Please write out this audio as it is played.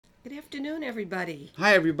Good afternoon, everybody.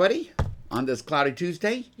 Hi, everybody. On this cloudy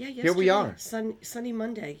Tuesday, Yeah, here we yesterday, are. sunny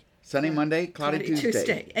Monday, Sunny Monday, cloudy cloudy Tuesday.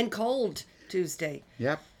 Tuesday, and cold Tuesday.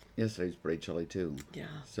 Yep, yesterday's pretty chilly too. Yeah.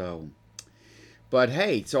 So, but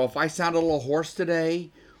hey, so if I sound a little hoarse today,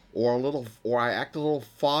 or I act a little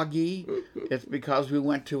foggy, it's because we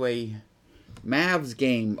went to a Mavs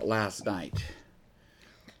game last night.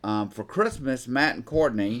 For Christmas, Matt and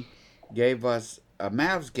Courtney gave us a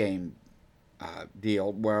Mavs game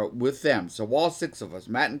deal where with them. So all six of us,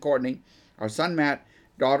 Matt and Courtney, our son Matt,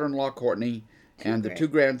 daughter-in-law Courtney, and the two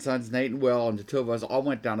Great. grandsons Nate and Will, and the two of us all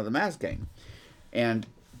went down to the Mavs game, and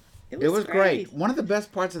It it was was great. great. One of the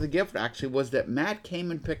best parts of the gift actually was that Matt came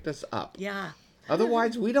and picked us up. Yeah.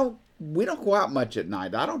 Otherwise, we don't go out much at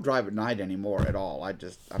night. I don't drive at night anymore at all.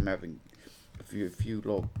 I'm having a few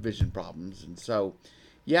little vision problems, and so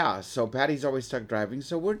yeah. So Patty's always stuck driving.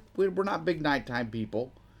 So we're not big nighttime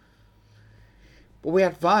people. But we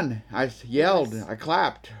had fun. I yelled. Yes. I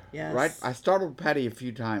clapped. Right? Yes. I startled Patty a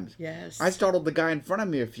few times. I Yes. startled the guy in front of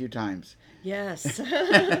me a few times. Yes.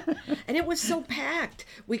 And it was so packed.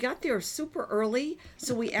 We got there super early,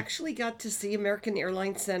 so we actually got to see American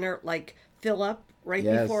Airlines Center like fill up right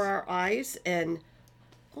before Yes. our eyes. And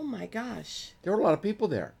oh my gosh, There were a lot of people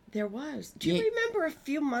there. there was. Do you Ye- remember a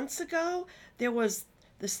few months ago there was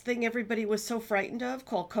this thing everybody was so frightened of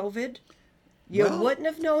called COVID? You Well, wouldn't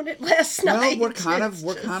have known it last well, night. we're kind It's of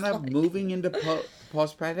we're just kind of like, moving into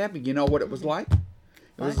post-pandemic. You know what it was like?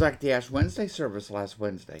 It was what? like the Ash Wednesday service last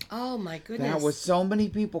Wednesday. Oh my That was goodness. so many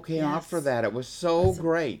people came out for Yes. that. It was so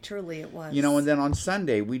great. Truly it And was. then on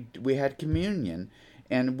Sunday we had communion,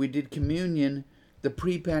 and we did communion the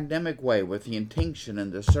pre-pandemic way with the intinction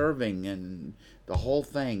and the serving and the whole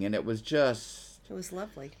thing, and It was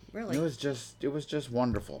lovely, it really. was just it was just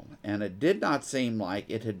wonderful, and it did not seem like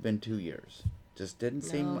it had been 2 years. Just didn't No,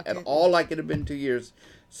 seem it at all didn't. like it had been 2 years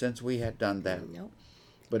since we had done that. Nope.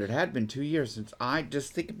 But it had been 2 years since I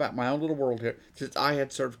just think about my own little world here since I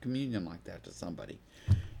had served communion like that to somebody,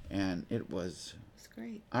 and it was. It's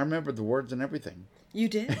great. I remember the words and everything. You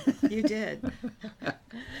did. You did.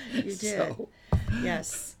 You did. So,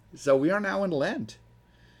 Yes. so we are now in Lent.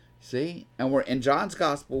 See, and we're in John's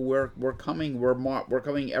Gospel. We're coming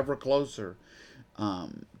ever closer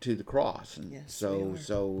to the cross, and Yes, we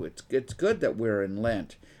so are. it's good that we're in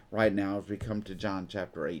Lent right now as we come to John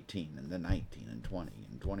chapter 18 and then 19 and 20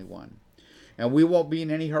 and 21, and we won't be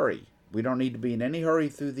in any hurry. We don't need to be in any hurry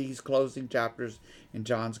through these closing chapters in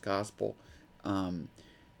John's Gospel. Um,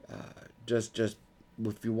 just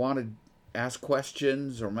if you want to ask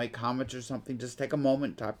questions or make comments or something, just take a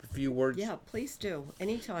moment, type a few words Yeah, please do. into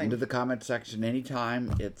Anytime. the comment section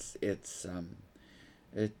anytime.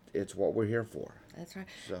 It's what we're here for. That's right.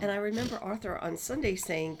 So And I remember Arthur on Sunday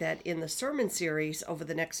saying that in the sermon series over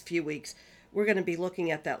the next few weeks, we're going to be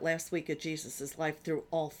looking at that last week of Jesus' life through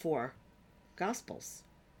all four Gospels.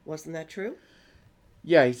 Wasn't that true?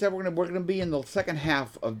 yeah, he said we're gonna be in the second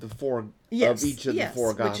half of the four of Yes, each of the yes, four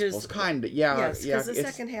which gospels. is Kind of, yes, yeah. because the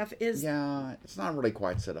second half is Yeah, it's not really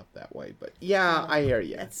quite set up that way, but yeah, well, I hear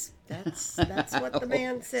you. that's what the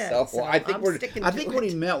man said. So So I'm sticking I to think what he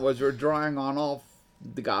it. meant was we're drawing on all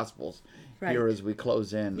the gospels here Right. as we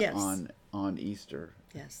close in Yes. on Easter,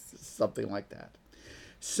 Yes. something like that.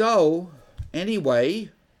 So anyway,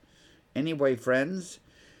 friends,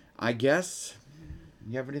 I guess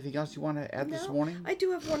you have anything else you want to add this No, morning, I do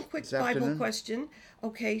have one quick this Bible afternoon? question.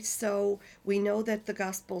 Okay, so we know that the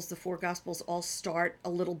Gospels, the four Gospels, all start a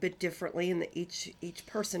little bit differently, and that each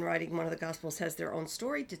person writing one of the Gospels has their own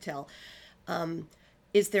story to tell.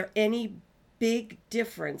 Is there any big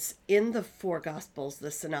difference in the four Gospels, the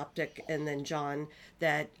Synoptic and then John,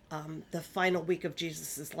 that the final week of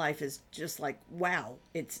Jesus' life is just like wow?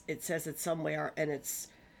 It says it somewhere, and it's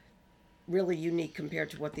really unique compared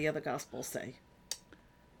to what the other Gospels say.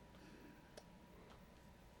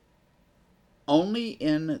 Only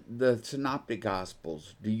in the synoptic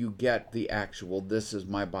gospels do you get the actual "this is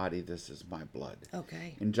my body, this is my blood."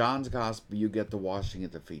 Okay, In John's gospel, you get the washing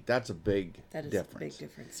of the feet. That's a big that is a big difference.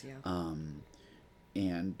 difference. Yeah.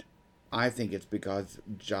 And I think it's because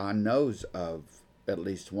John knows of at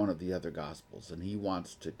least one of the other gospels, and he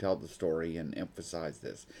wants to tell the story and emphasize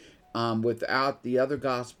this. Without the other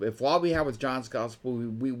gospel, if all we have was John's gospel,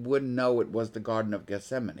 we wouldn't know it was the Garden of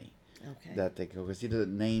Gethsemane Okay. that they go, because he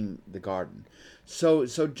doesn't name the garden. So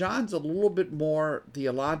John's a little bit more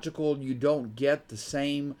theological. You don't get the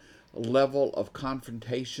same level of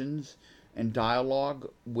confrontations and dialogue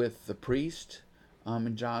with the priest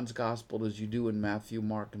in John's gospel as you do in Matthew,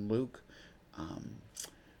 Mark, and Luke. Um,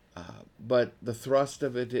 but the thrust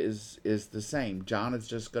of it is the same. John is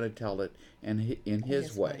just going to tell it in In his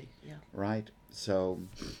his way, way. Yeah. right? So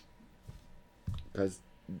because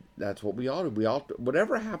that's what we all do. We all,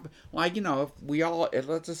 whatever happened, like, if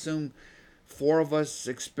let's assume four of us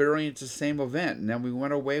experienced the same event, and then we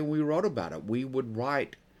went away and we wrote about it. We would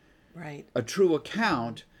write Right. a true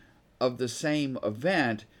account of the same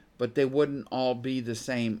event, but they wouldn't all be the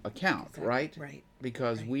same account, Exactly. right? Right.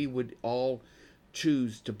 Because Right. we would all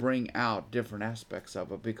choose to bring out different aspects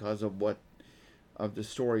of it because of the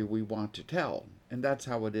story we want to tell. And that's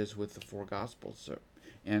how it is with the four gospels. So,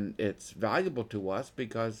 and it's valuable to us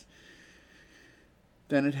because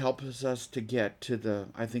then it helps us to get to the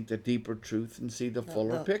deeper truth and see the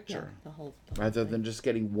fuller picture. Yeah, the whole Rather thing. than just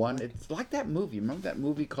getting one. It's like that movie. Remember that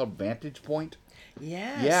movie called Vantage Point?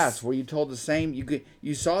 Yes. Yes, where you told the same,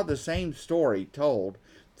 you saw the same story told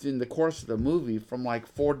in the course of the movie from like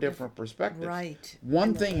four different perspectives. Right. One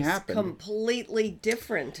And it thing was happened, completely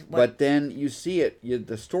different. but then you see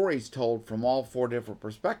the story's told from all four different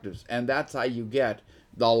perspectives, and that's how you get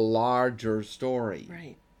the larger story.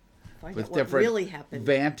 Right. Find With out what different really happened.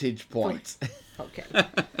 vantage points. Okay.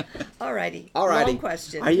 Alrighty. Alrighty. Long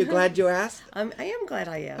question. Are you glad you asked? I am glad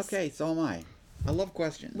I asked. Okay, so am I. I love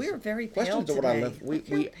questions. We're very pale questions today. are what I love. Look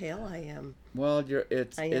how pale I am. Well,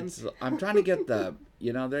 I'm trying to get there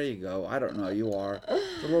you go. I don't know, you are.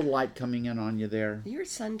 There's a little light coming in on you there. You're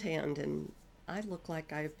suntanned and I look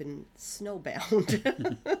like I've been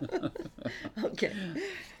snowbound. Okay.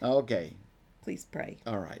 Okay. Please pray.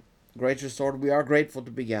 All right. Gracious Lord, we are grateful to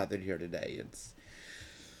be gathered here today. It's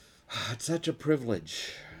such a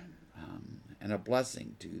privilege and a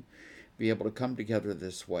blessing to be able to come together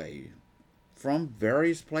this way from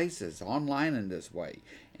various places, online in this way.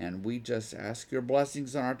 And we just ask your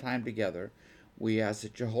blessings on our time together. We ask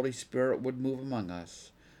that your Holy Spirit would move among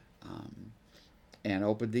us and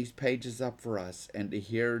open these pages up for us and to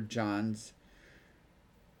hear John's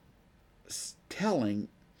telling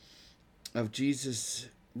of Jesus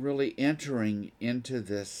really entering into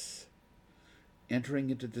this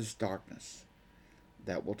darkness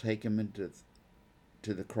that will take him into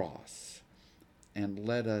the cross. And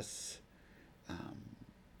let us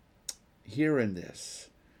hear in this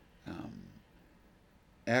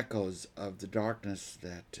echoes of the darkness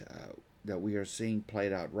that we are seeing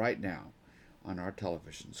played out right now on our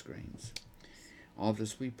television screens. All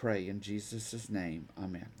this we pray in Jesus' name.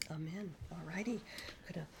 Amen. Amen. Alrighty.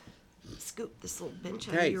 Gonna scoop this little bench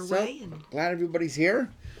out of your way. And Glad everybody's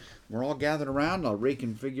here. We're all gathered around. I'll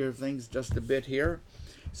reconfigure things just a bit here.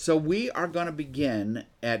 So we are going to begin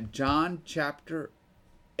at John chapter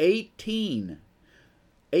 18.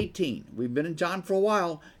 18. We've been in John for a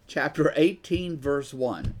while. Chapter 18, verse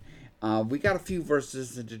 1. We got a few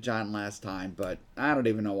verses into John last time, but I don't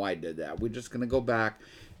even know why I did that. We're just going to go back.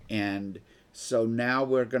 And so now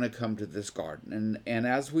we're going to come to this garden. And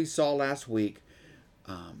as we saw last week,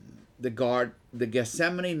 the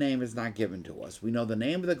Gethsemane name is not given to us. We know the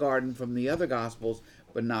name of the garden from the other Gospels,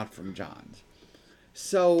 but not from John's.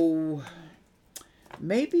 So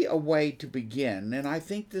maybe a way to begin, and I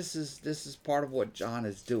think this is part of what John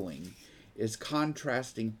is doing, is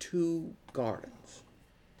contrasting two gardens.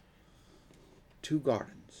 Two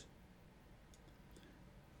gardens.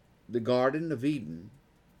 The Garden of Eden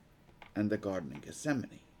and the Garden of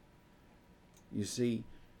Gethsemane. You see,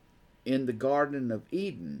 in the Garden of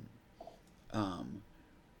Eden,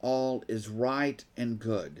 all is right and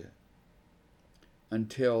good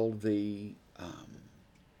until the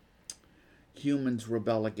humans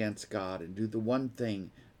rebel against God and do the one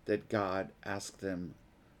thing that God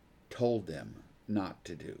told them not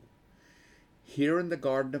to do. Here in the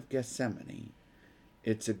Garden of Gethsemane,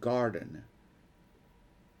 it's a garden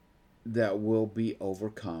that will be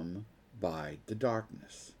overcome by the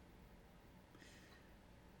darkness.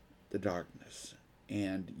 The darkness.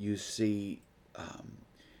 And you see,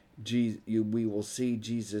 we will see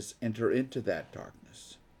Jesus enter into that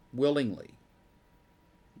darkness willingly.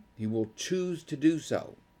 He will choose to do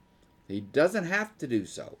so. He doesn't have to do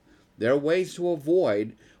so. There are ways to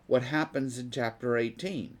avoid what happens in chapter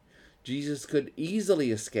 18. Jesus could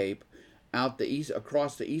easily escape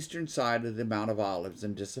across the eastern side of the Mount of Olives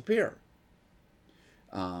and disappear.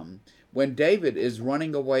 When David is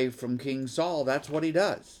running away from King Saul, that's what he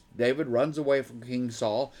does. David runs away from King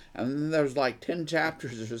Saul, and then there's like 10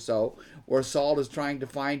 chapters or so where Saul is trying to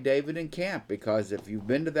find David in camp, because if you've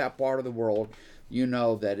been to that part of the world, you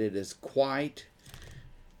know that it is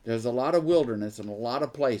there's a lot of wilderness and a lot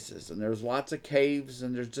of places, and there's lots of caves,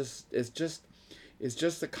 and it's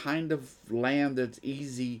just the kind of land that's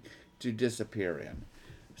easy to disappear in.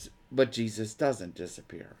 But Jesus doesn't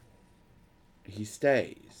disappear. He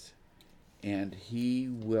stays, and he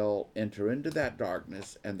will enter into that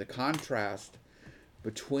darkness, and the contrast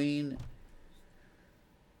between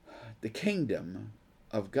the kingdom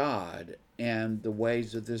of God and the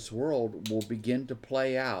ways of this world will begin to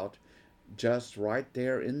play out just right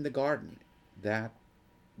there in the garden that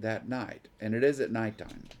night. And it is at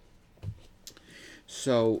nighttime.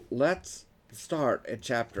 So let's start at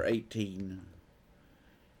chapter 18,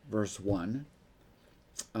 verse 1.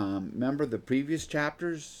 Remember the previous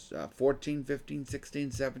chapters, 14, 15,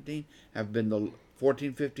 16, 17, have been the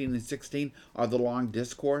 14, 15, and 16 are the long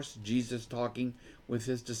discourse, Jesus talking with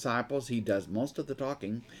his disciples. He does most of the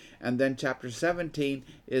talking. And then chapter 17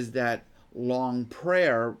 is that long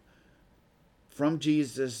prayer from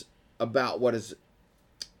Jesus about what does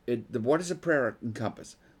a prayer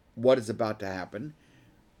encompass? What is about to happen?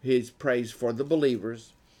 His praise for the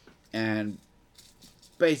believers, and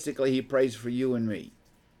basically he prays for you and me.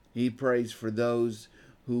 He prays for those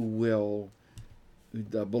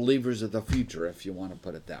the believers of the future, if you want to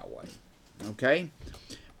put it that way. Okay?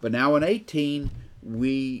 But now in 18,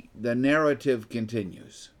 the narrative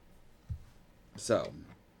continues. So,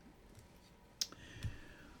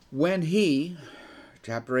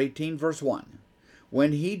 chapter 18, verse 1,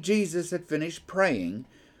 when Jesus had finished praying,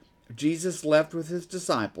 Jesus left with his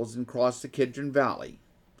disciples and crossed the Kidron Valley.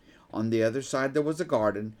 On the other side there was a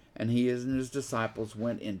garden, and he and his disciples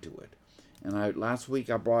went into it. And last week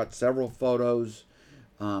I brought several photos.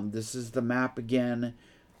 This is the map again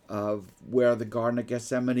of where the Garden of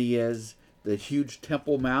Gethsemane is. The huge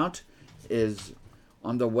Temple Mount is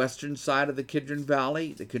on the western side of the Kidron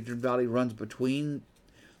Valley. The Kidron Valley runs between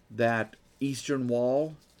that eastern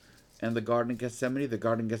wall and the Garden of Gethsemane. The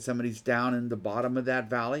Garden of Gethsemane is down in the bottom of that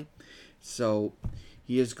valley. So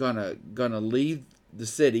he is gonna leave the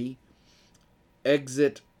city,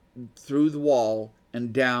 exit through the wall,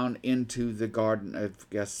 and down into the Garden of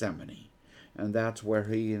Gethsemane. And that's where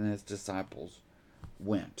he and his disciples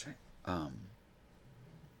went.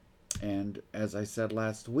 And as I said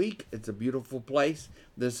last week, it's a beautiful place.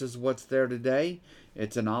 This is what's there today.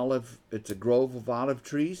 It's a grove of olive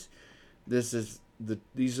trees. These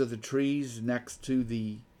are the trees next to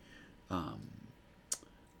the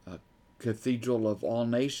Cathedral of All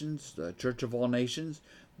Nations, the Church of All Nations.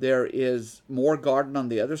 There is more garden on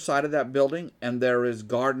the other side of that building, and there is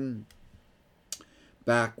garden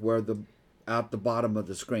back at the bottom of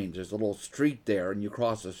the screen. There's a little street there, and you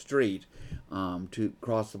cross a street to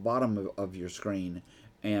cross the bottom of your screen,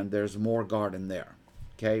 and there's more garden there.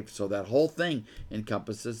 Okay, so that whole thing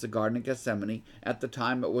encompasses the Garden of Gethsemane. At the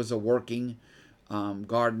time, it was a working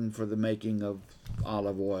garden for the making of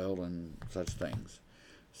olive oil and such things.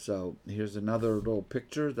 So here's another little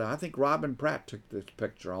picture that I think Robin Pratt took this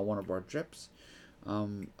picture on one of our trips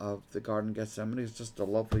of the Garden of Gethsemane. It's just a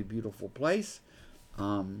lovely, beautiful place.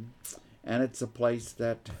 And it's a place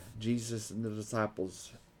that Jesus and the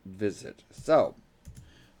disciples visit. So,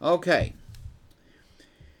 okay.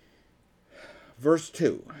 Verse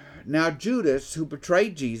 2. Now Judas, who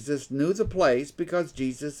betrayed Jesus, knew the place because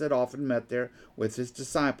Jesus had often met there with his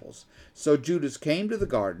disciples. So Judas came to the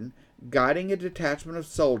garden, guiding a detachment of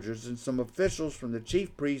soldiers and some officials from the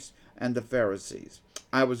chief priests and the Pharisees.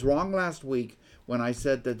 I was wrong last week when I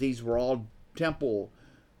said that these were all temple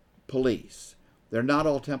police. They're not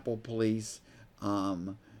all temple police.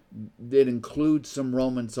 It includes some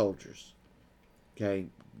Roman soldiers. Okay,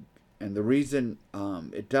 and the reason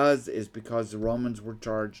it does is because the Romans were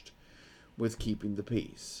charged with keeping the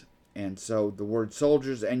peace. And so the word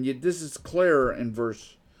soldiers, and this is clearer in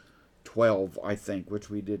verse 12, I think, which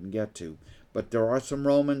we didn't get to. But there are some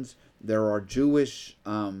Romans, there are Jewish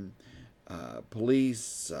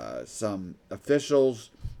police, some officials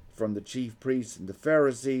from the chief priests and the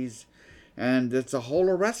Pharisees, and it's a whole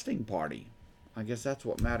arresting party. I guess that's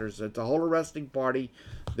what matters. It's a whole arresting party.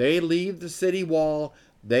 They leave the city wall.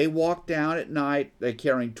 They walk down at night. They're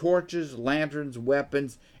carrying torches, lanterns,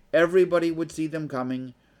 weapons. Everybody would see them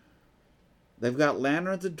coming. They've got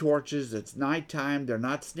lanterns and torches. It's nighttime. They're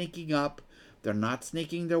not sneaking up. They're not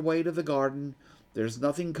sneaking their way to the garden. There's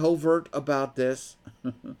nothing covert about this.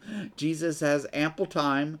 Jesus has ample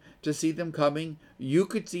time to see them coming. You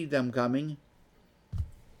could see them coming.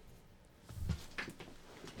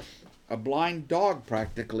 A blind dog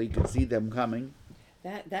practically could see them coming.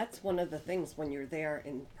 That's one of the things when you're there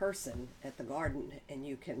in person at the garden and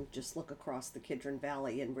you can just look across the Kidron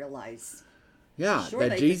Valley and realize, yeah, sure, that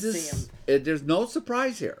they Jesus, there's no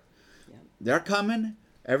surprise here. Yeah. They're coming.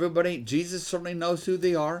 Everybody, Jesus certainly knows who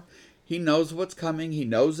they are. He knows what's coming. He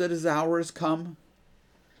knows that his hour has come.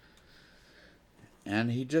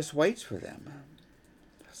 And he just waits for them.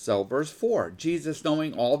 So verse 4, Jesus,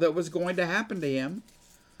 knowing all that was going to happen to him,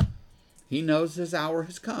 he knows his hour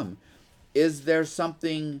has come. Is there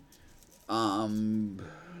something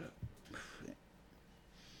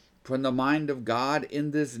from the mind of God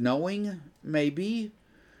in this knowing? Maybe.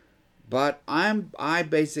 But I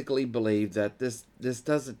basically believe that this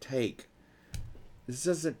doesn't take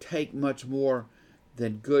much more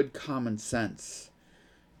than good common sense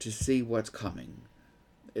to see what's coming.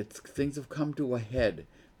 Things have come to a head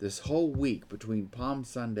this whole week between Palm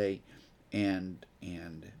Sunday and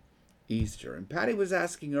Easter. And Patty was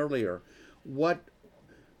asking earlier, what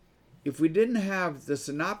if we didn't have the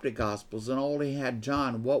Synoptic Gospels and only had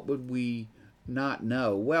John, what would we not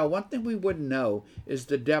know? Well, one thing we wouldn't know is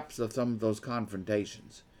the depths of some of those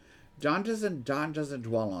confrontations. John doesn't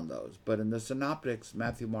dwell on those, but in the Synoptics,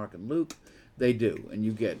 Matthew, Mark, and Luke, they do, and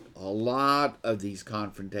you get a lot of these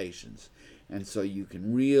confrontations, and so you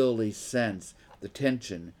can really sense the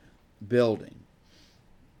tension building.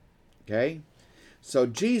 Okay? So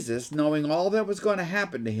Jesus, knowing all that was going to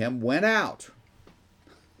happen to him, went out.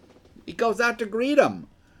 He goes out to greet them.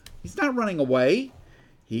 He's not running away.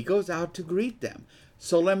 He goes out to greet them.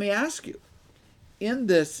 So let me ask you, in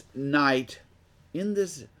this night, in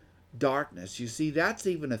this darkness, you see, that's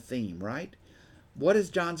even a theme, right? What is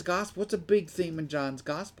John's gospel? What's a big theme in John's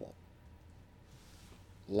gospel?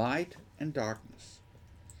 Light and darkness.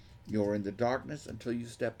 You're in the darkness until you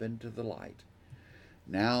step into the light.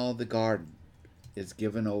 Now the garden is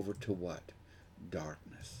given over to what?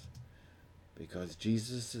 Darkness. Because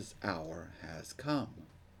Jesus' hour has come.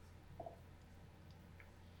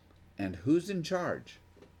 And who's in charge?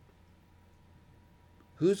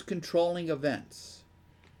 Who's controlling events?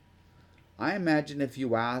 I imagine if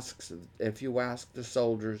you ask the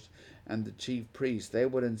soldiers and the chief priests, they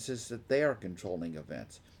would insist that they are controlling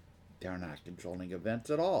events. They're not controlling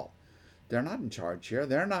events at all. They're not in charge here.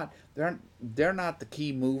 They're not the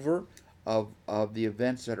key mover of the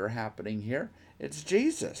events that are happening here. It's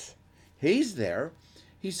Jesus. He's there.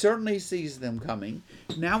 He certainly sees them coming.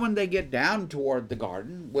 Now when they get down toward the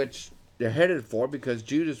garden, which they're headed for because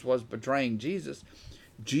Judas was betraying Jesus,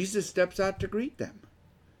 Jesus steps out to greet them.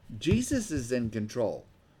 Jesus is in control.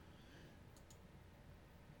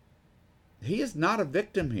 He is not a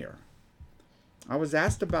victim here. I was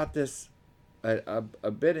asked about this a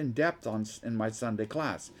bit in depth in my Sunday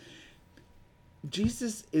class.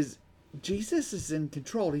 Jesus is in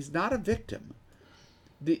control. He's not a victim.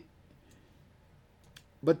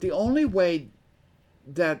 But the only way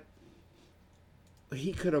that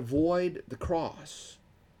he could avoid the cross,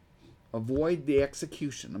 avoid the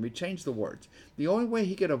execution, let me change the words. The only way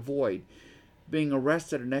he could avoid being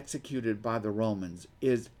arrested and executed by the Romans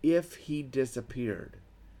is if he disappeared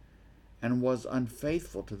and was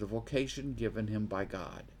unfaithful to the vocation given him by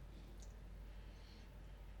God.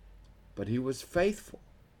 But he was faithful.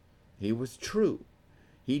 He was true.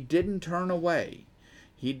 He didn't turn away.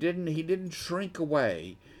 He didn't shrink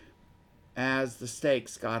away as the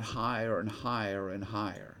stakes got higher and higher and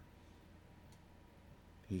higher.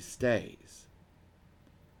 He stays.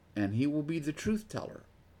 And he will be the truth teller.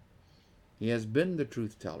 He has been the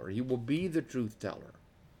truth teller. He will be the truth teller.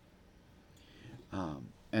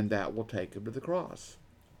 And that will take him to the cross.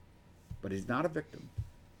 But he's not a victim.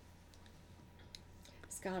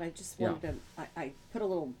 Scott, I just wanted to, I put a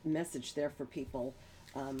little message there for people.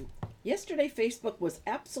 Yesterday, Facebook was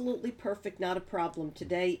absolutely perfect, not a problem.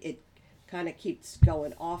 Today, it kind of keeps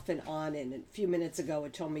going off and on. And a few minutes ago,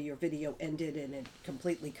 it told me your video ended and it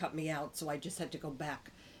completely cut me out. So I just had to go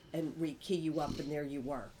back and re-key you up, and there you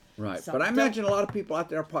were. Right, So but I imagine a lot of people out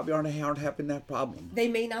there probably aren't having that problem. They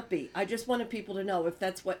may not be. I just wanted people to know if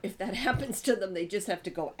that happens to them, they just have to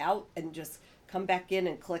go out and just come back in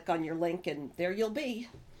and click on your link, and there you'll be.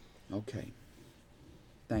 Okay.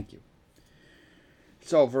 Thank you.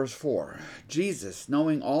 So, verse 4. Jesus,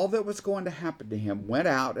 knowing all that was going to happen to him, went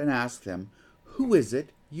out and asked them, "Who is it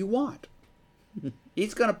you want?"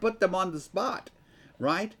 He's going to put them on the spot,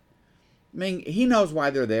 right? I mean, he knows why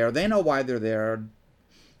they're there. They know why they're there.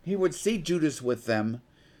 He would see Judas with them.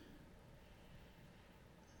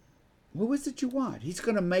 Who is it you want? He's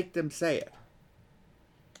going to make them say it.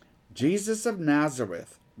 Jesus of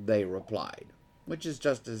Nazareth, they replied. Which is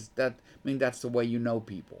just as that. I mean, that's the way you know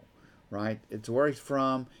people, right? It's where he's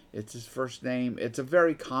from. It's his first name. It's a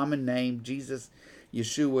very common name. Jesus,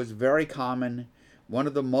 Yeshua is very common. One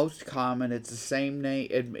of the most common. It's the same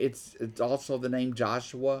name. It's also the name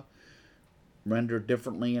Joshua, rendered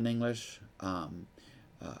differently in English.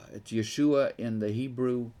 It's Yeshua in the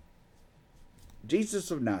Hebrew.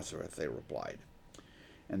 Jesus of Nazareth, they replied.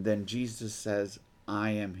 And then Jesus says,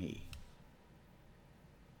 "I am he."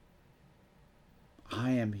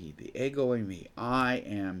 I am he, the ego in me. I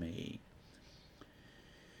am he.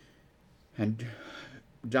 And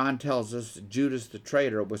John tells us that Judas the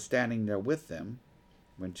traitor was standing there with them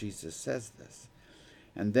when Jesus says this.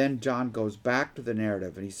 And then John goes back to the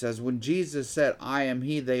narrative and he says, when Jesus said, I am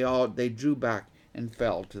he, they drew back and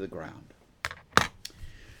fell to the ground.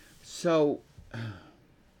 So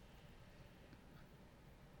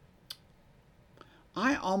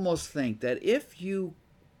I almost think that if you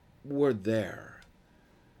were there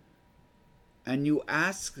and you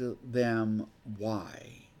ask them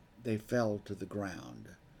why they fell to the ground,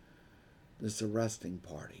 this arresting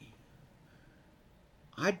party,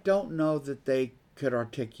 I don't know that they could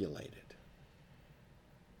articulate it.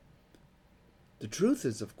 The truth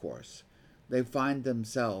is, of course, they find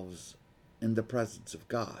themselves in the presence of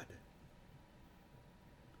God.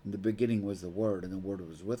 In the beginning was the Word, and the Word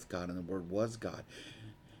was with God, and the Word was God.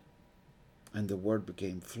 And the Word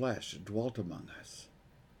became flesh and dwelt among us.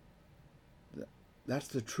 That's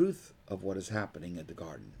the truth of what is happening in the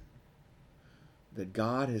garden. That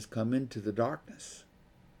God has come into the darkness.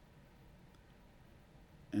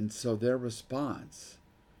 And so their response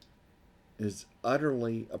is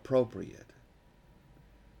utterly appropriate.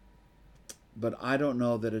 But I don't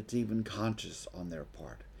know that it's even conscious on their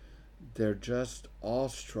part. They're just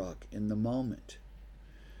awestruck in the moment.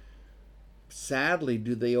 Sadly,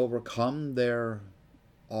 do they overcome their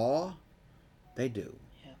awe? They do.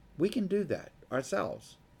 Yeah. We can do that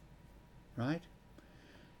ourselves, right?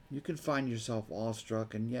 You can find yourself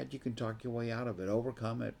awestruck, and yet you can talk your way out of it,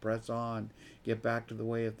 overcome it, press on, get back to the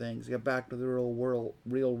way of things, get back to the real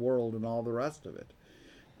world, and all the rest of it.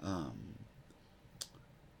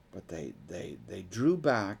 But they drew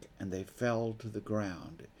back and they fell to the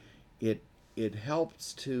ground. It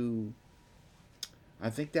helps to. I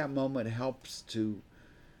think that moment helps to.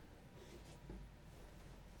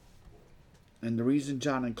 And the reason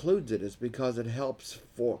John includes it is because it helps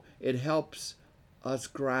us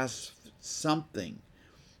grasp something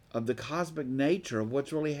of the cosmic nature of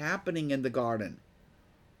what's really happening in the garden.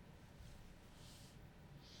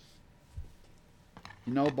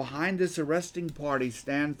 You know, behind this arresting party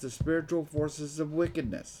stands the spiritual forces of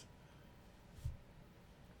wickedness.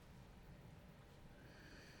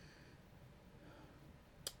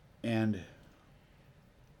 And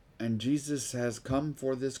Jesus has come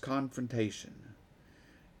for this confrontation.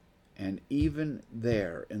 And even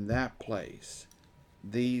there, in that place,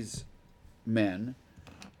 these men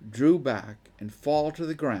drew back and fall to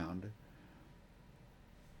the ground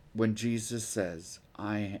when Jesus says,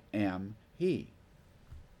 I am he.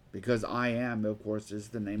 Because I am, of course, is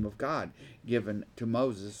the name of God given to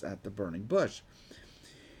Moses at the burning bush.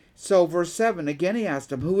 So verse 7, again he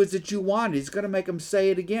asked him, who is it you want? He's going to make him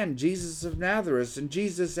say it again, Jesus of Nazareth. And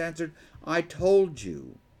Jesus answered, I told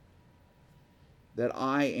you that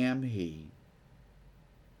I am he.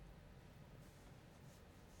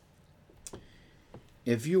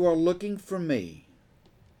 If you are looking for me,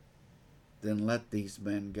 then let these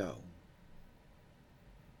men go.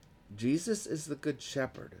 Jesus is the good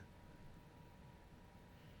shepherd.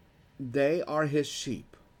 They are his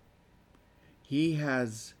sheep. He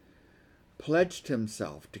has pledged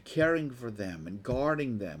himself to caring for them and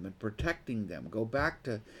guarding them and protecting them. Go back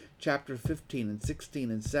to chapter 15 and 16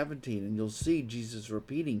 and 17 and you'll see Jesus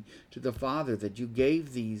repeating to the Father that you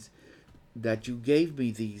gave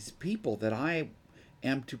me these people that I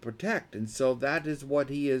am to protect. And so that is what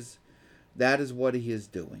he is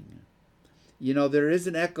doing. You know, there is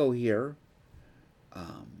an echo here.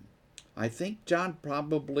 I think John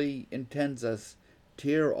probably intends us to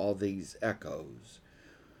hear all these echoes.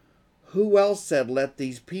 Who else said, let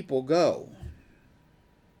these people go?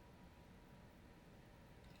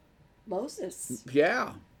 Moses.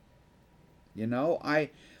 Yeah. You know,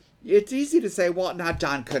 it's easy to say, well, now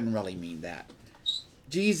John couldn't really mean that.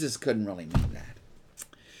 Jesus couldn't really mean that.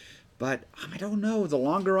 But I don't know. The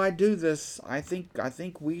longer I do this, I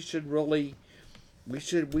think we should really we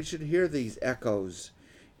should hear these echoes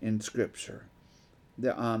in Scripture.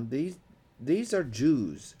 These are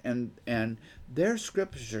Jews, and their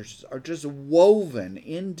scriptures are just woven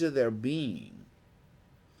into their being.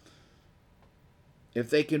 If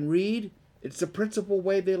they can read, it's the principal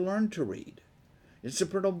way they learn to read. It's the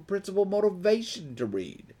principal motivation to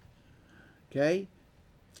read. Okay?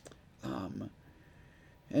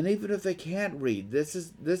 And even if they can't read, this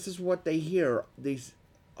is what they hear. These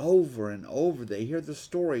over and over, they hear the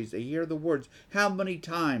stories, they hear the words. How many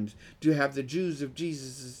times do you have the Jews of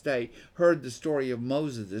Jesus' day heard the story of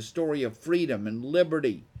Moses, the story of freedom and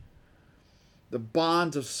liberty, the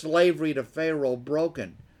bonds of slavery to Pharaoh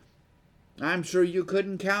broken? I'm sure you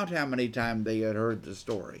couldn't count how many times they had heard the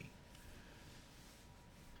story.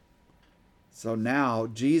 So now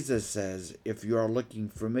Jesus says, if you are looking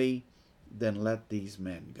for me, then let these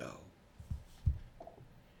men go.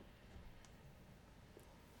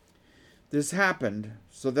 This happened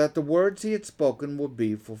so that the words he had spoken would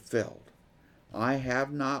be fulfilled. I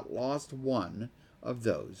have not lost one of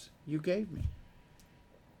those you gave me.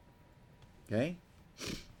 Okay?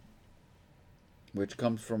 Which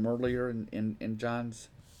comes from earlier in John's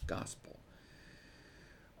Gospel.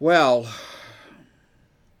 Well,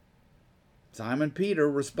 Simon Peter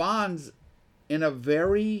responds in a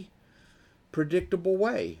very predictable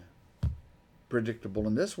way. Predictable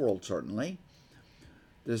in this world, certainly.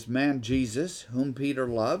 This man Jesus, whom Peter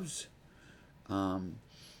loves, and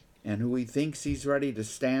who he thinks he's ready to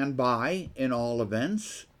stand by in all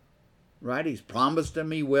events, right? He's promised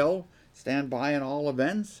him he will stand by in all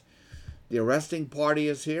events. The arresting party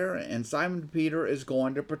is here, and Simon Peter is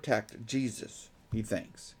going to protect Jesus, he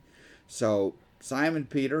thinks. So Simon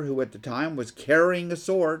Peter, who at the time was carrying a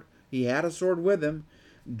sword, he had a sword with him,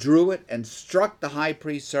 drew it and struck the high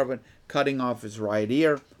priest's servant, cutting off his right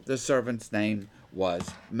ear. The servant's name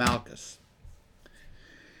was Malchus.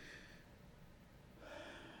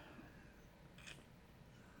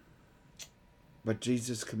 But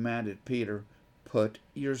Jesus commanded Peter, put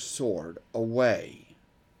your sword away.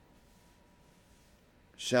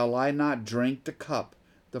 Shall I not drink the cup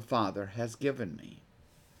the Father has given me?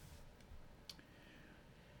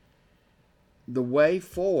 The way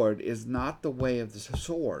forward is not the way of the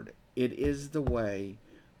sword. It is the way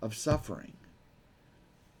of suffering.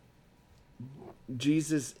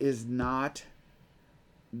 Jesus is not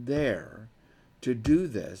there to do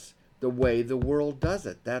this the way the world does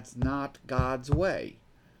it. That's not God's way.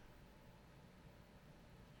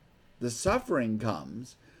 The suffering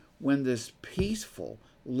comes when this peaceful,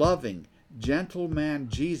 loving, gentle man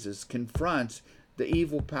Jesus confronts the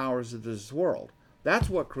evil powers of this world. That's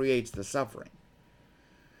what creates the suffering.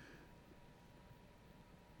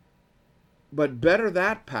 But better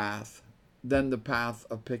that path than the path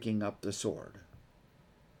of picking up the sword.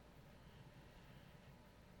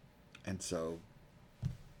 And so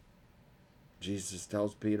Jesus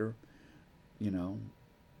tells Peter,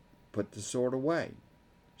 put the sword away.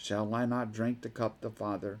 Shall I not drink the cup the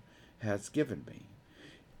Father has given me?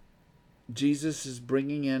 Jesus is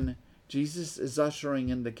ushering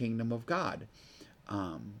in the kingdom of God.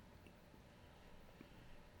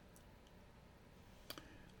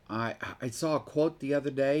 I saw a quote the other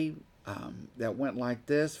day that went like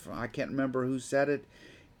this. I can't remember who said it.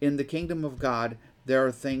 In the kingdom of God, there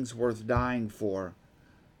are things worth dying for.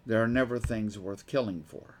 There are never things worth killing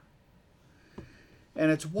for. And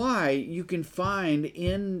it's why you can find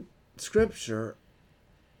in Scripture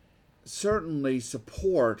certainly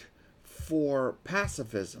support for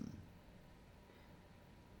pacifism.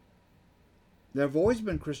 There have always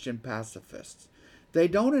been Christian pacifists. They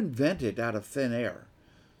don't invent it out of thin air.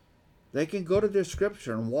 They can go to their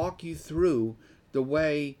Scripture and walk you through the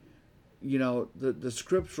way, the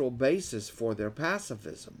scriptural basis for their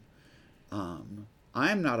pacifism.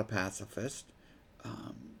 I'm not a pacifist.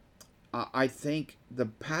 I think the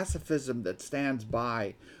pacifism that stands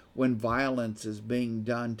by when violence is being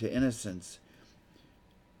done to innocents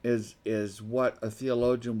is what a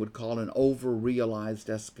theologian would call an over-realized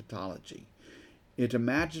eschatology. It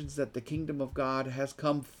imagines that the kingdom of God has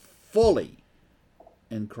come fully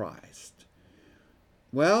in Christ.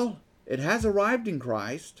 Well, it has arrived in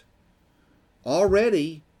Christ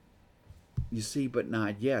already, you see, but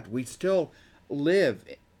not yet. We still live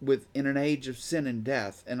in an age of sin and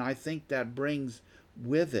death, and I think that brings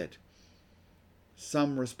with it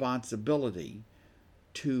some responsibility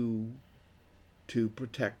to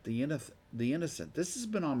protect the innocent. This has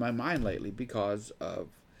been on my mind lately because of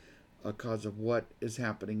what is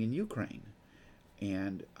happening in Ukraine,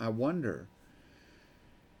 and I wonder,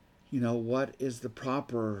 what is the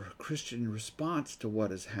proper Christian response to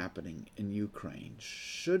what is happening in Ukraine?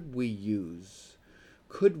 Could we use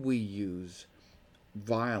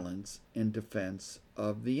violence in defense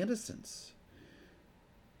of the innocents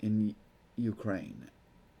in Ukraine?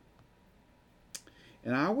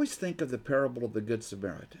 And I always think of the parable of the Good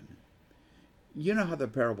Samaritan. You know how the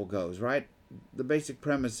parable goes, right? The basic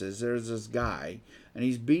premise is there's this guy, and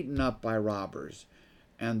he's beaten up by robbers.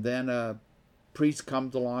 And then a priest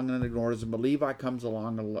comes along and ignores him. A Levite comes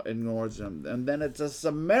along and ignores him. And then it's a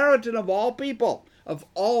Samaritan of all people.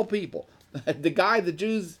 The guy the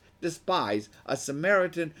Jews despise, a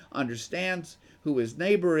Samaritan, understands who his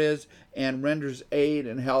neighbor is and renders aid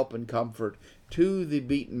and help and comfort to the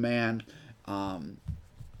beaten man, and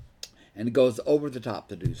goes over the top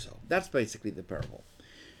to do so. That's basically the parable.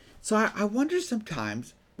 So I wonder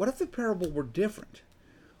sometimes, what if the parable were different?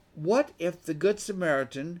 What if the Good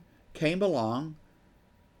Samaritan came along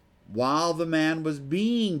while the man was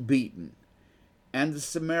being beaten And the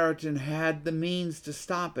Samaritan had the means to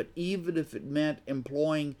stop it, even if it meant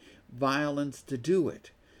employing violence to do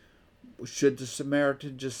it. Should the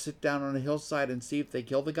Samaritan just sit down on a hillside and see if they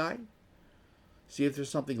kill the guy? See if there's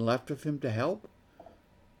something left of him to help?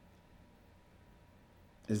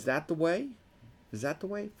 Is that the way? Is that the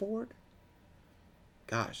way forward?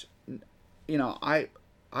 Gosh,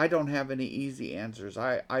 I don't have any easy answers.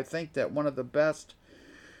 I think that one of the best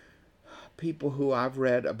people who I've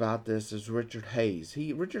read about this is Richard Hayes.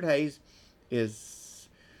 Richard Hayes is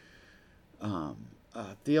a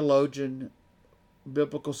theologian,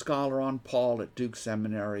 biblical scholar on Paul at Duke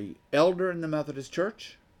Seminary, elder in the Methodist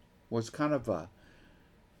Church, was kind of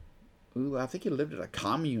I think he lived at a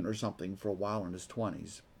commune or something for a while in his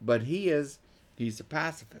 20s. But he's a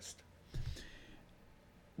pacifist.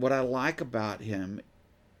 What I like about him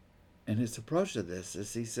and his approach to this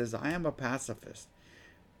is he says, I am a pacifist,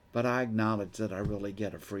 but I acknowledge that I really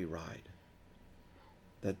get a free ride.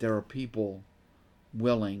 That there are people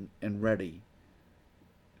willing and ready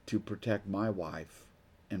to protect my wife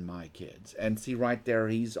and my kids. And see, right there,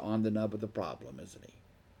 he's on the nub of the problem, isn't he?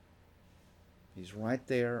 He's right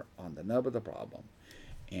there on the nub of the problem.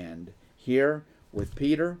 And here with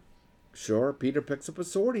Peter, sure, Peter picks up a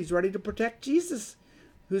sword. He's ready to protect Jesus,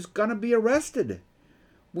 who's going to be arrested.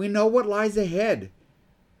 We know what lies ahead.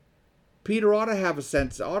 Peter ought to have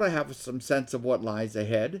some sense of what lies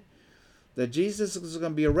ahead. That Jesus is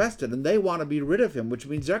going to be arrested, and they want to be rid of him, which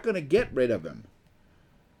means they're going to get rid of him.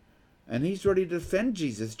 And he's ready to defend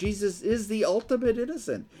Jesus. Jesus is the ultimate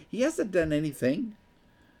innocent. He hasn't done anything.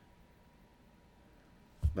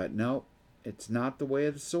 But no, it's not the way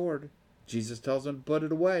of the sword. Jesus tells him to put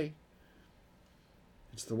it away.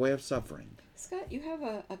 It's the way of suffering. Scott, you have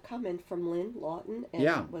a comment from Lynn Lawton, and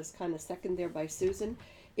Yeah. it was kind of second there by Susan.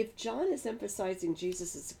 If John is emphasizing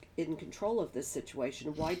Jesus is in control of this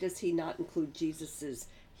situation, why does he not include Jesus'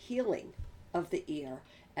 healing of the ear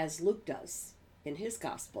as Luke does in his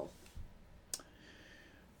gospel?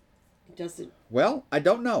 Does it? Well, I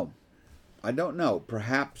don't know.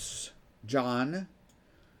 Perhaps John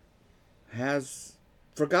has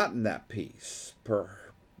forgotten that piece.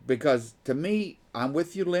 Because to me, I'm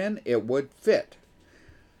with you, Lynn, it would fit.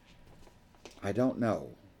 I don't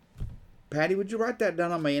know. Patty, would you write that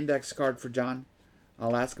down on my index card for John?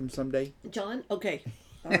 I'll ask him someday. John? Okay.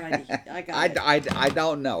 Alrighty. I got it. I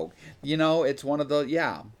don't know. It's one of those,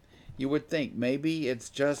 yeah. You would think maybe it's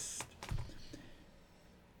just,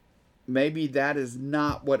 maybe that is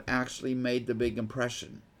not what actually made the big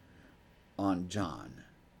impression on John.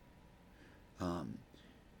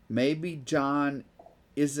 Maybe John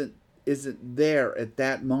isn't there at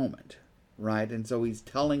that moment, right? And so he's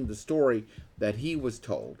telling the story that he was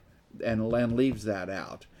told, and Len leaves that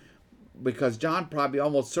out. Because John probably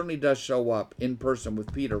almost certainly does show up in person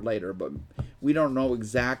with Peter later, but we don't know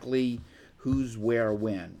exactly who's where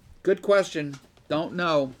when. Good question. Don't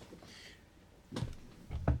know.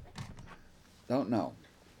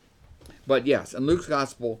 But yes, in Luke's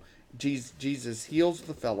gospel, Jesus heals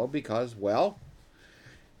the fellow because, well,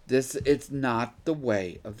 it's not the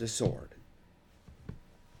way of the sword.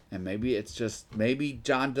 And maybe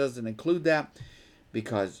John doesn't include that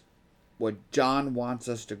because what John wants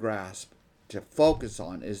us to grasp, to focus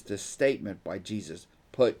on, is this statement by Jesus,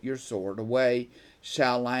 put your sword away.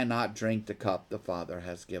 Shall I not drink the cup the Father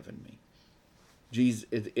has given me? Jesus,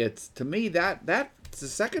 it's to me that's the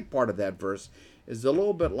second part of that verse is a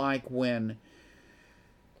little bit like when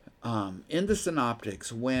in the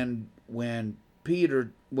Synoptics when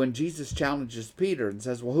Jesus challenges Peter and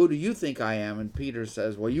says, well, who do you think I am? And Peter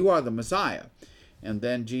says, well, you are the Messiah. And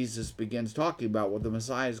then Jesus begins talking about, well, the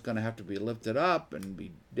Messiah is going to have to be lifted up and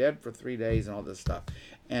be dead for 3 days and all this stuff.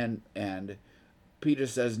 And Peter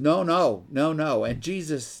says, no. And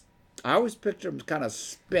Jesus, I always picture him kind of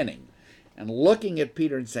spinning and looking at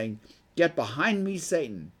Peter and saying, get behind me,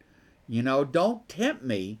 Satan. Don't tempt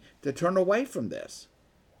me to turn away from this.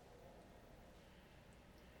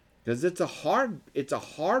 Because it's a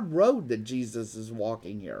hard road that Jesus is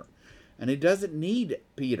walking here. And he doesn't need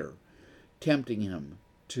Peter tempting him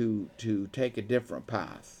to take a different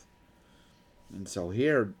path. And so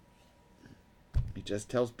here, he just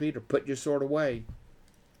tells Peter, put your sword away.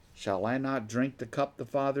 Shall I not drink the cup the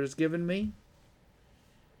Father has given me?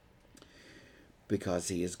 Because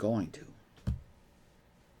he is going to.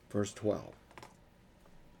 Verse 12.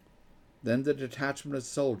 Then the detachment of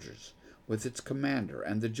soldiers with its commander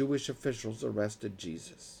and the Jewish officials arrested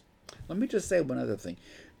Jesus. Let me just say one other thing.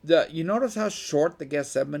 You notice how short the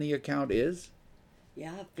Gethsemane account is?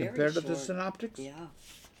 Yeah, very compared short. to the Synoptics? Yeah.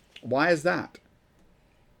 Why is that?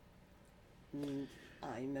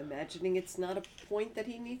 I'm imagining it's not a point that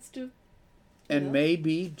he needs to And Yeah.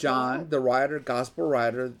 maybe John, Wow. the writer, gospel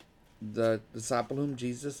writer, the disciple whom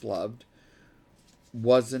Jesus loved,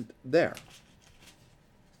 wasn't there.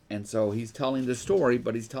 And so he's telling the story,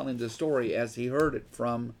 but he's telling the story as he heard it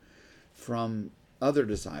from other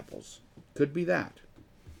disciples. Could be that.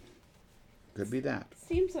 Could be that.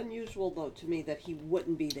 Seems unusual though to me that he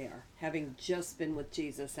wouldn't be there, having just been with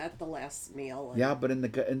Jesus at the last meal. Yeah, but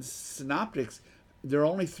in synoptics, there are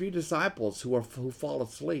only 3 disciples who fall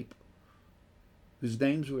asleep, whose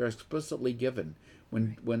names we are explicitly given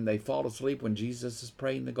when they fall asleep when Jesus is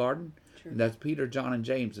praying in the garden. True. And that's Peter, John, and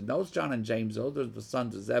James. And those John and James, those are the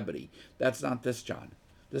sons of Zebedee. That's not this John.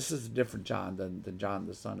 This is a different John than John,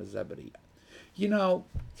 the son of Zebedee. You know,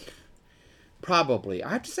 probably. I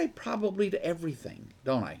have to say probably to everything,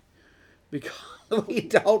 don't I? Because we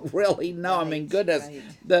don't really know. I mean, Right, goodness,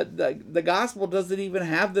 right. the gospel doesn't even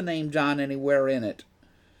have the name John anywhere in it.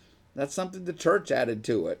 That's something the church added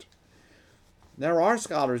to it. There are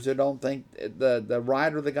scholars who don't think the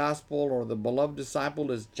writer of the gospel or the beloved disciple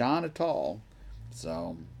is John at all.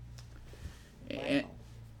 So, Wow.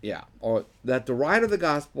 yeah, or that the writer of the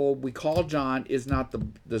gospel we call John is not the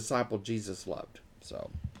disciple Jesus loved. So,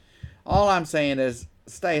 all I'm saying is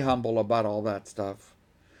stay humble about all that stuff.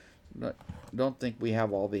 Don't think we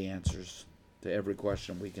have all the answers to every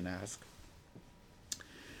question we can ask.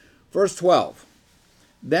 Verse 12.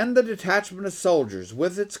 Then the detachment of soldiers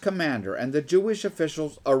with its commander and the Jewish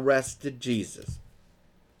officials arrested Jesus.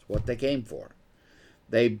 That's what they came for.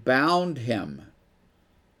 They bound him.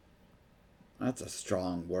 That's a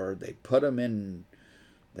strong word. They put him in,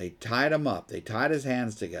 they tied him up. They tied his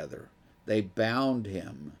hands together. They bound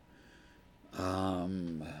him.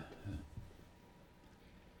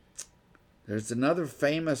 There's another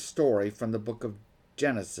famous story from the book of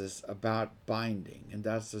Genesis about binding, and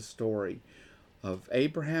that's the story of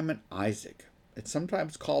Abraham and Isaac. It's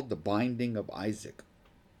sometimes called the binding of Isaac.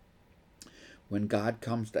 When God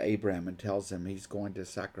comes to Abraham and tells him he's going to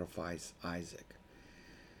sacrifice Isaac.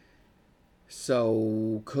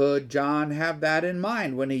 So could John have that in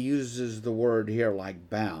mind when he uses the word here like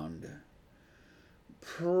bound?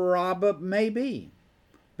 Probably, maybe.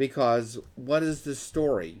 Because what is the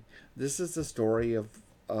story? This is the story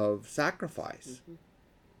of sacrifice.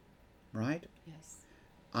 Mm-hmm. Right? Yes.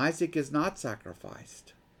 Isaac is not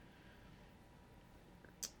sacrificed.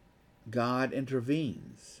 God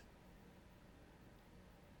intervenes.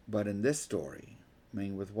 But in this story, I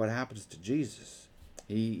mean, with what happens to Jesus,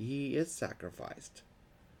 he is sacrificed.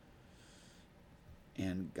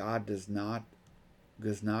 And God does not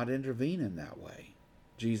intervene in that way.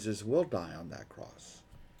 Jesus will die on that cross.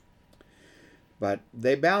 But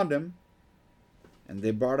they bound him, and they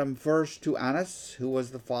brought him first to Annas, who was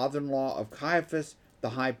the father-in-law of Caiaphas,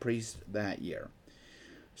 the high priest that year.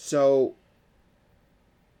 So,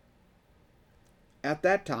 at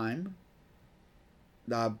that time,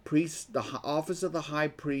 the office of the high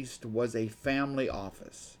priest was a family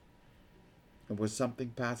office. It was something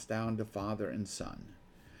passed down to father and son.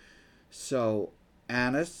 So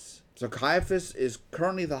Caiaphas is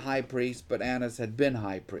currently the high priest, but Annas had been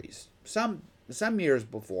high priest some years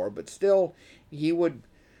before, but still he would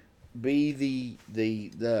be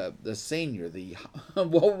the senior,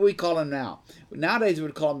 what would we call him now? Nowadays we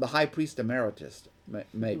would call him the high priest emeritus,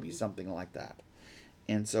 maybe something like that.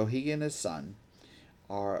 And so he and his son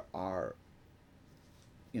are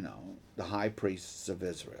the high priests of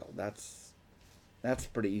Israel. That's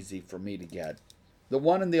pretty easy for me to get. The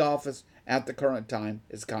one in the office at the current time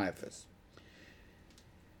is Caiaphas.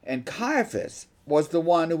 And Caiaphas was the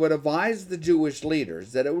one who would advise the Jewish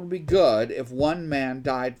leaders that it would be good if one man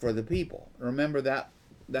died for the people. Remember that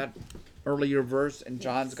earlier verse in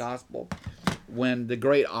John's Gospel? When the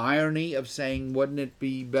great irony of saying, wouldn't it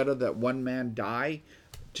be better that one man die?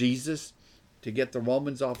 Jesus, to get the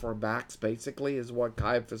Romans off our backs, basically, is what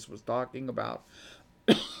Caiaphas was talking about,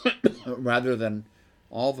 rather than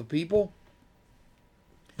all the people.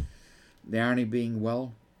 The irony being,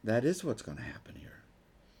 well, that is what's going to happen here.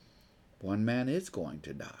 One man is going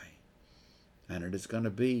to die. And it is going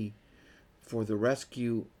to be for the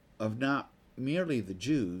rescue of not merely the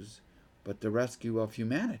Jews, but the rescue of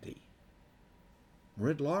humanity.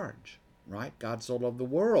 Writ large, right? God so loved the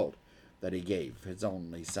world that he gave his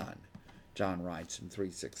only son. John writes in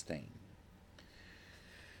 3:16.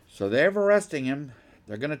 So they're arresting him.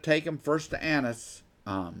 They're going to take him first to Annas.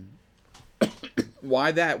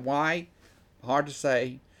 Why that? Why? Hard to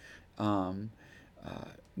say.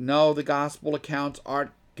 No, the gospel accounts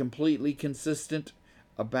aren't completely consistent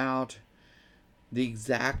about the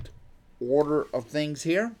exact order of things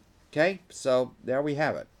here. Okay, so there we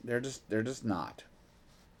have it. They're just not.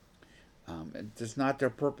 It's just not their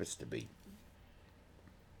purpose to be.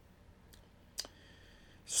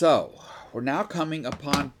 So, we're now coming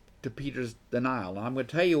upon to Peter's denial. And I'm going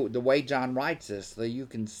to tell you the way John writes this so you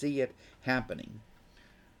can see it happening.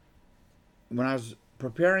 When I was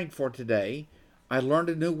preparing for today, I learned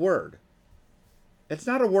a new word. It's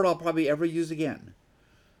not a word I'll probably ever use again.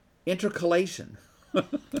 Intercalation. Wow.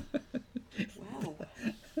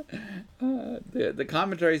 The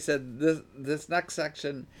commentary said this next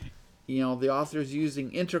section, the author is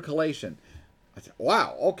using intercalation. I said,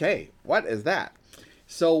 wow, okay, what is that?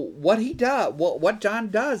 So what he does, what John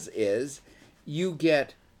does is, you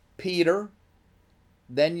get Peter,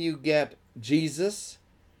 then you get Jesus,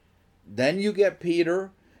 then you get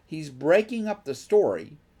Peter. He's breaking up the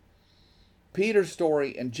story, Peter's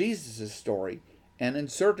story and Jesus' story, and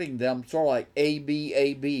inserting them sort of like A, B,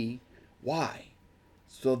 A, B. Why?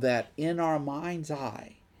 So that in our mind's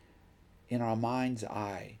eye,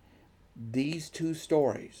 these two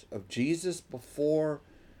stories of Jesus before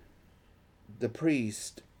the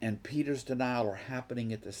priest and Peter's denial are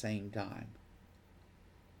happening at the same time.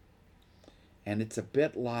 And it's a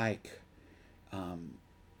bit like,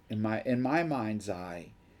 in my mind's eye,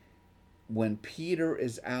 when Peter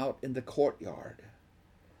is out in the courtyard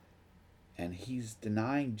and he's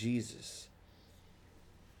denying Jesus,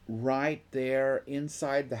 right there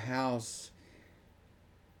inside the house,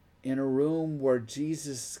 in a room where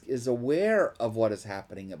Jesus is aware of what is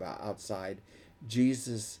happening about outside,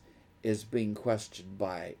 Jesus is being questioned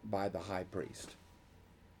by the high priest.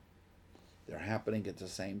 They're happening at the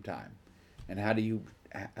same time. And how do you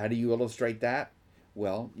illustrate that?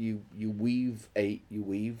 Well, you weave the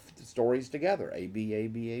stories together. A, B, A,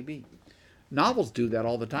 B, A, B. Novels do that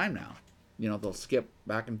all the time now. They'll skip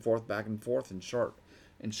back and forth in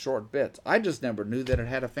short bits. I just never knew that it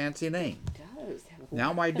had a fancy name. It does.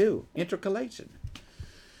 Now I do. Intercalation.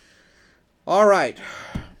 All right.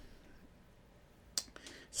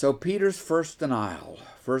 So Peter's first denial,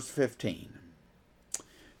 verse 15.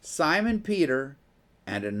 Simon Peter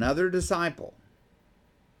and another disciple.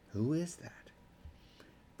 Who is that?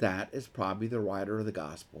 That is probably the writer of the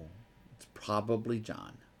gospel. It's probably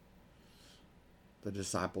John, the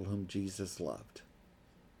disciple whom Jesus loved.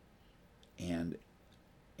 And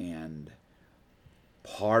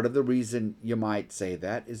part of the reason you might say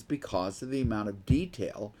that is because of the amount of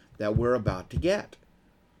detail that we're about to get,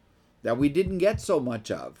 that we didn't get so much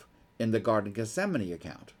of in the Garden of Gethsemane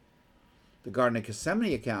account. The Garden of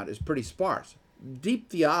Gethsemane account is pretty sparse. Deep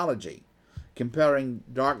theology, comparing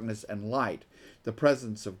darkness and light, the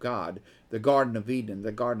presence of God, the Garden of Eden,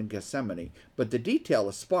 the Garden of Gethsemane. But the detail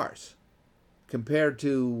is sparse compared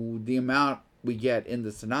to the amount we get in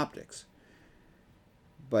the synoptics.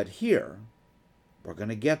 But here, we're going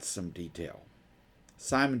to get some detail.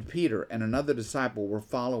 Simon Peter and another disciple were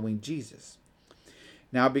following Jesus.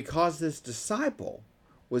 Now, because this disciple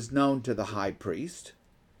was known to the high priest,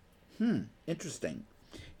 interesting,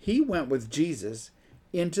 he went with Jesus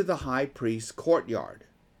into the high priest's courtyard.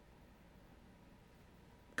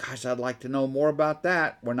 Gosh, I'd like to know more about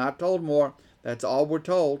that. We're not told more. That's all we're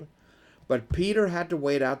told. But Peter had to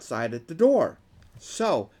wait outside at the door.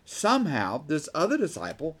 So, somehow, this other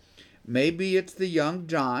disciple, maybe it's the young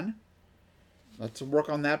John, let's work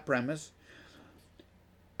on that premise,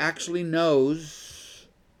 actually knows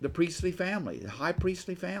the priestly family, the high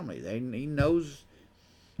priestly family. He knows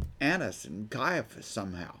Annas and Caiaphas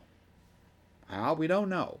somehow. How? We don't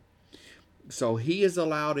know. So he is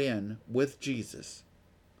allowed in with Jesus.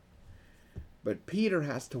 But Peter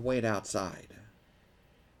has to wait outside.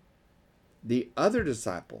 The other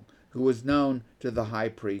disciple, who was known to the high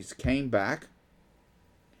priest, came back,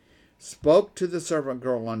 spoke to the servant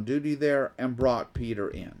girl on duty there, and brought Peter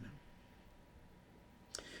in.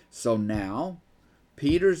 So now,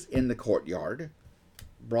 Peter's in the courtyard,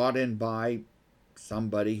 brought in by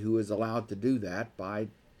somebody who is allowed to do that, by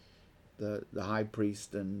the high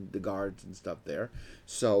priest and the guards and stuff there.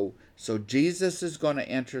 So Jesus is going to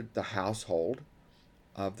enter the household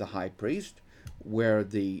of the high priest, where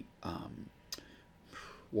the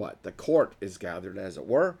court is gathered, as it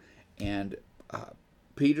were, and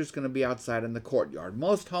Peter's going to be outside in the courtyard.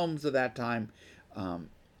 Most homes of that time,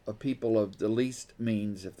 of people of the least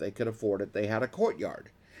means, if they could afford it, they had a courtyard,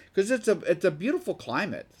 because it's a beautiful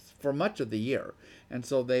climate for much of the year, and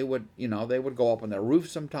so they would go up on their roof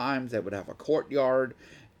sometimes. They would have a courtyard,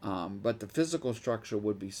 but the physical structure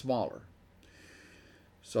would be smaller.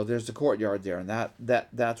 So there's the courtyard there, and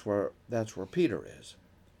that's where Peter is.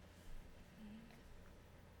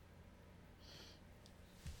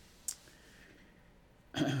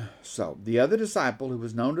 So the other disciple, who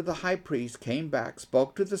was known to the high priest, came back,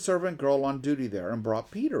 spoke to the servant girl on duty there, and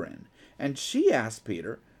brought Peter in. And she asked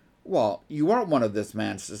Peter, "Well, you aren't one of this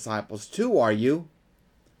man's disciples too, are you?"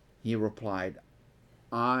 He replied,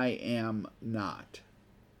 I am not.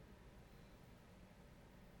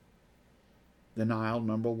 Denial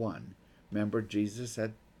number one. Remember, Jesus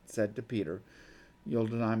had said to Peter, you'll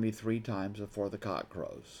deny me 3 times before the cock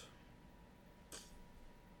crows.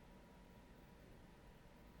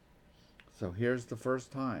 So here's the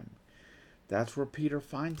first time. That's where Peter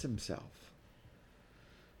finds himself.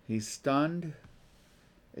 He's stunned.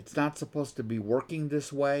 It's not supposed to be working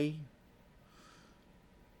this way.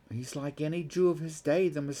 He's like any Jew of his day.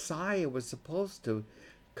 The Messiah was supposed to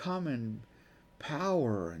come in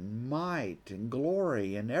power and might and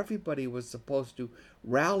glory, and everybody was supposed to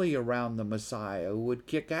rally around the Messiah who would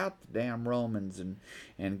kick out the damn Romans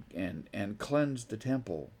and cleanse the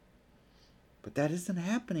temple. But that isn't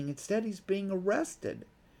happening. Instead, he's being arrested.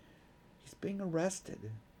 He's being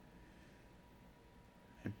arrested.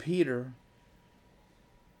 And Peter,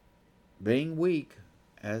 being weak,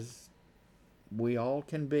 as we all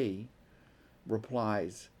can be,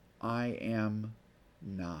 replies, I am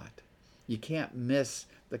not. You can't miss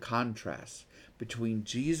the contrast between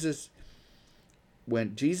Jesus.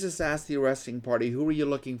 When Jesus asked the arresting party, who are you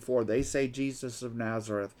looking for? They say Jesus of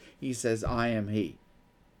Nazareth. He says, I am he.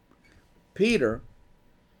 Peter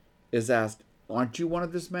is asked, aren't you one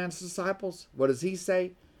of this man's disciples? What does he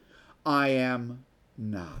say? I am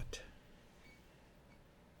not.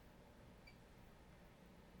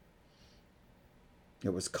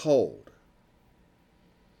 It was cold.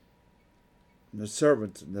 And the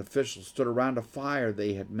servants and the officials stood around a fire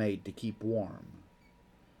they had made to keep warm.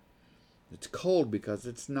 It's cold because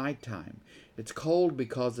it's nighttime. It's cold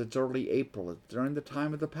because it's early April. It's during the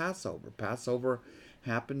time of the Passover. Passover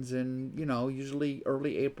happens in, usually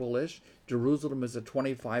early April-ish. Jerusalem is at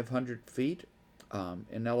 2,500 feet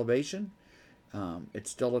in elevation. It's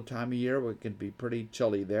still a time of year where it can be pretty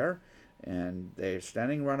chilly there. And they're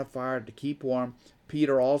standing around a fire to keep warm.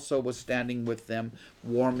 Peter also was standing with them,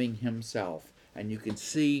 warming himself. And you can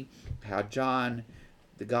see how John,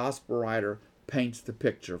 the gospel writer, paints the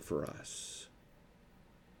picture for us.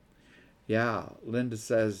 Yeah, Linda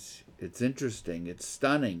says it's interesting, it's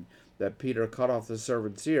stunning that Peter cut off the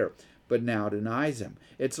servant's ear, but now denies him.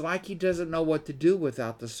 It's like he doesn't know what to do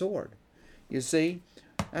without the sword. You see,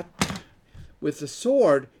 with the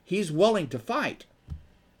sword, he's willing to fight.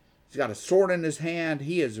 He's got a sword in his hand.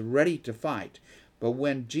 He is ready to fight. But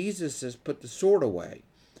when Jesus says, put the sword away,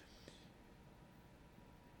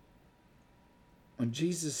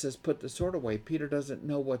 Peter doesn't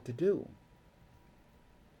know what to do.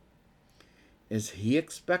 Is he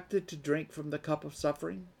expected to drink from the cup of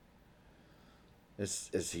suffering?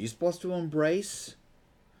 Is he supposed to embrace?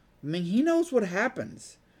 I mean, he knows what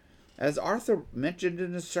happens. As Arthur mentioned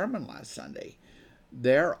in his sermon last Sunday,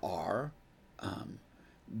 there were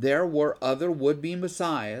other would-be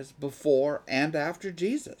messiahs before and after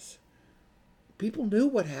Jesus. People knew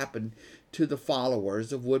what happened to the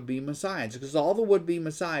followers of would-be messiahs because all the would-be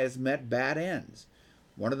messiahs met bad ends.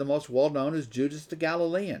 One of the most well-known is Judas the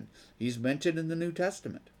Galilean. He's mentioned in the New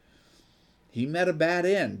Testament. He met a bad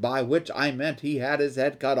end, by which I meant he had his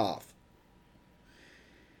head cut off.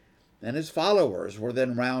 And his followers were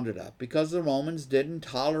then rounded up because the Romans didn't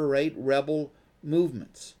tolerate rebel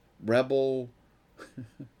movements, rebel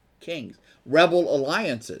kings, rebel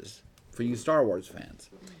alliances, for you Star Wars fans.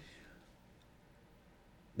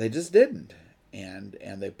 They just didn't. And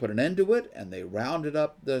they put an end to it, and they rounded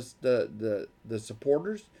up the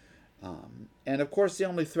supporters. And of course, the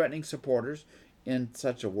only threatening supporters in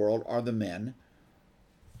such a world are the men,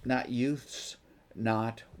 not youths,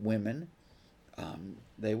 not women.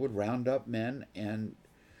 They would round up men and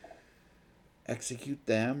execute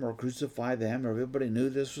them or crucify them. Everybody knew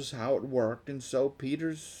this was how it worked. And so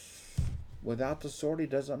Peter's, without the sword, he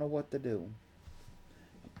doesn't know what to do.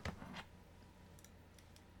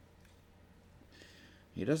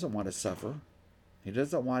 He doesn't want to suffer.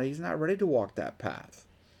 He's not ready to walk that path.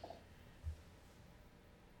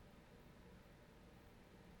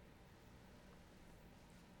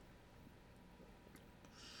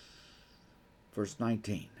 Verse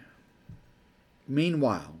 19.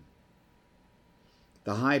 Meanwhile,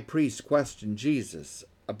 the high priest questioned Jesus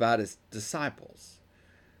about his disciples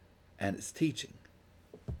and his teaching.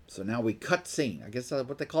 So now we cut scene. I guess that's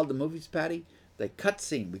what they called the movies, Patty. They cut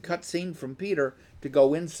scene. We cut scene from Peter to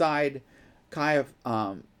go inside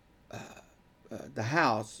the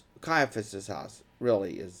house. Caiaphas' house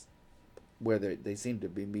really is where they seem to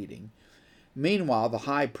be meeting. Meanwhile, the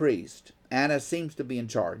high priest, Annas seems to be in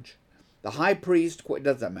charge. The high priest, it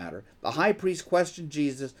doesn't matter. The high priest questioned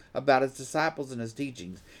Jesus about his disciples and his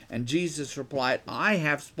teachings. And Jesus replied, I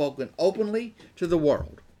have spoken openly to the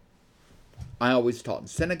world. I always taught in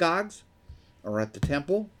synagogues or at the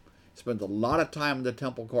temple. spends a lot of time in the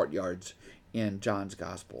temple courtyards in John's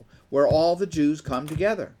Gospel, where all the Jews come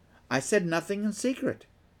together. I said nothing in secret.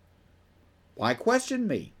 Why question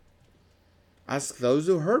me? Ask those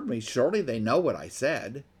who heard me. Surely they know what I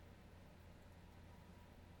said.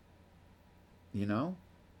 You know?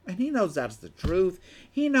 And he knows that's the truth.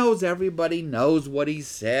 He knows everybody knows what he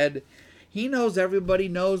said. He knows everybody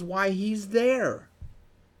knows why he's there.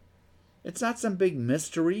 It's not some big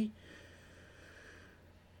mystery.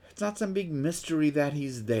 It's not some big mystery that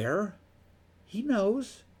he's there. He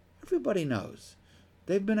knows. Everybody knows.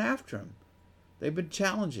 They've been after him. They've been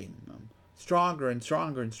challenging him stronger and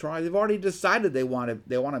stronger and stronger. They've already decided they want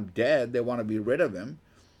him dead. They want to be rid of him.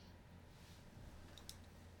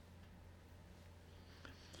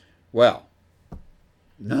 Well,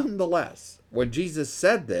 nonetheless, when Jesus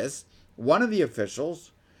said this, one of the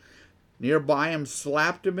officials nearby him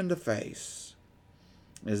slapped him in the face.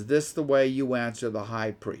 Is this the way you answer the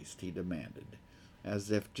high priest? He demanded, as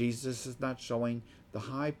if Jesus is not showing the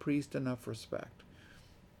high priest enough respect.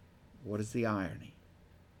 What is the irony?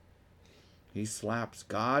 He slaps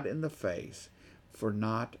God in the face for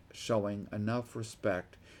not showing enough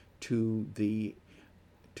respect to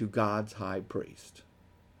God's high priest.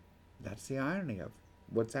 That's the irony of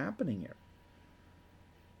what's happening here.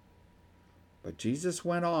 But Jesus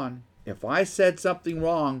went on, if I said something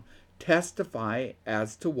wrong, testify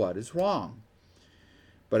as to what is wrong.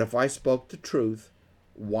 But if I spoke the truth,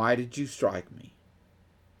 why did you strike me?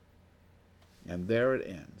 And there it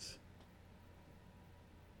ends.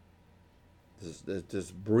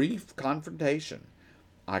 This brief confrontation.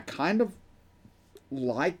 I kind of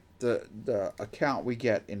like the account we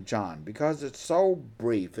get in John because it's so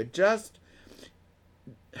brief. It's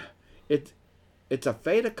a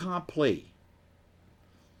fait accompli.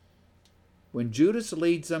 When Judas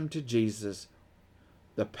leads them to Jesus,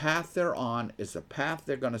 the path they're on is the path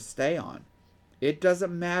they're going to stay on. It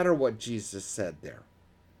doesn't matter what Jesus said there.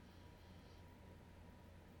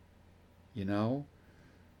 You know?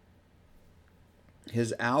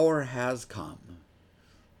 His hour has come.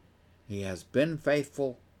 He has been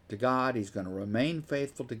faithful to God. He's going to remain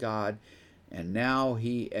faithful to God. And now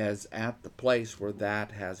he is at the place where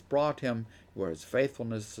that has brought him, where his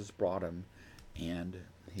faithfulness has brought him. And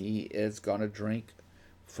he is going to drink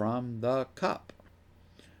from the cup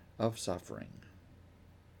of suffering.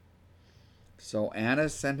 So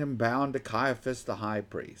Annas sent him bound to Caiaphas the high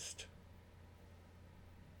priest.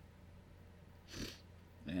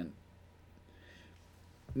 And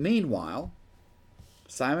meanwhile,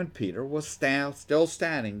 Simon Peter was still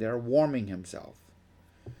standing there warming himself.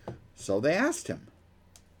 So they asked him,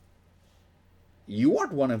 you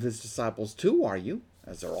aren't one of his disciples too, are you?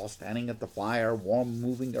 As they're all standing at the fire, warm,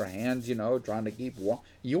 moving their hands, trying to keep warm.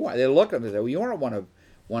 You are. They look at him and say, well, you aren't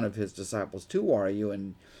one of his disciples too, are you?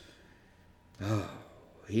 And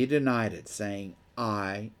he denied it, saying,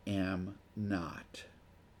 I am not.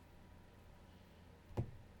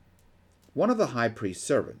 One of the high priest's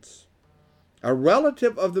servants, a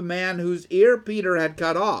relative of the man whose ear Peter had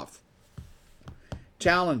cut off,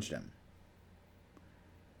 challenged him.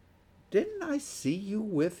 Didn't I see you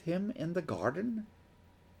with him in the garden?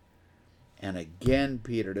 And again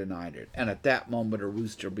Peter denied it. And at that moment a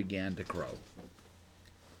rooster began to crow.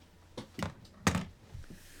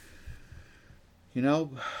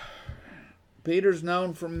 Peter's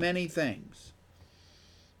known for many things.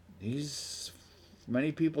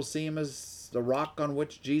 Many people see him as the rock on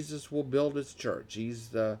which Jesus will build his church. He's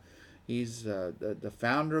the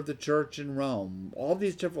founder of the church in Rome. All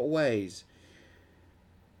these different ways.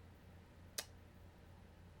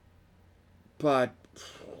 But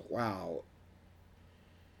wow,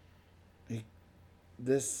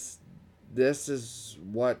 this is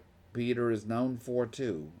what Peter is known for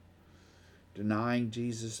too. Denying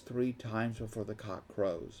Jesus 3 times before the cock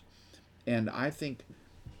crows. And I think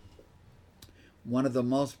one of the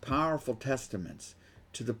most powerful testaments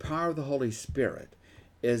to the power of the Holy Spirit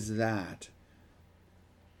is that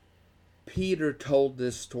Peter told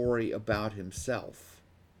this story about himself.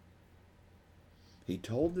 He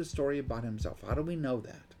told this story about himself. How do we know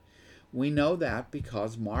that? We know that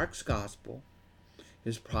because Mark's gospel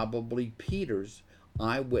is probably Peter's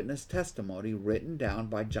eyewitness testimony written down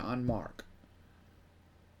by John Mark.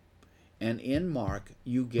 And in Mark,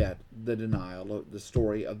 you get the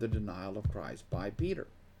story of the denial of Christ by Peter.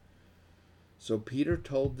 So Peter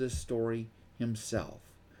told this story himself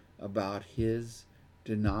about his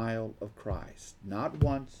denial of Christ. Not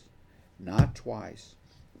once, not twice,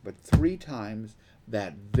 but 3 times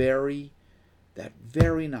that very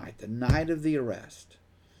night, the night of the arrest,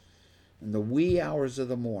 in the wee hours of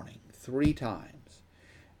the morning, 3 times.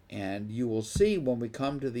 And you will see when we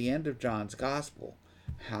come to the end of John's Gospel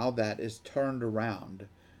how that is turned around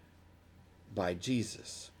by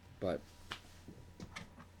Jesus. But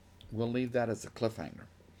we'll leave that as a cliffhanger.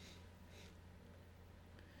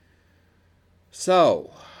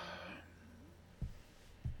 So,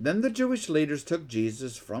 then the Jewish leaders took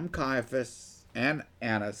Jesus from Caiaphas and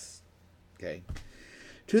Annas,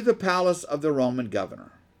 to the palace of the Roman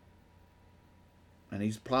governor. And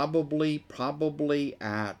he's probably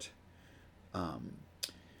at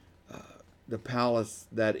the palace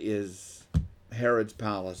that is Herod's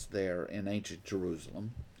palace there in ancient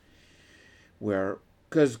Jerusalem, where,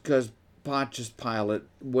 because Pontius Pilate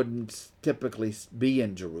wouldn't typically be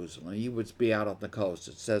in Jerusalem. He would be out on the coast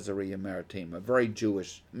at Caesarea Maritima, a very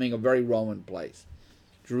Jewish, a very Roman place.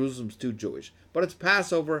 Jerusalem's too Jewish. But it's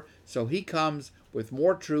Passover, so he comes with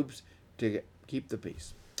more troops to keep the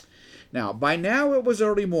peace. Now, by now it was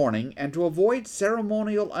early morning, and to avoid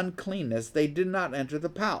ceremonial uncleanness, they did not enter the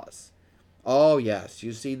palace. Oh, yes,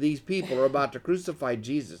 you see, these people are about to crucify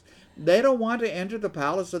Jesus. They don't want to enter the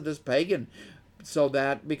palace of this pagan,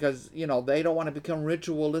 because they don't want to become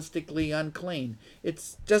ritualistically unclean.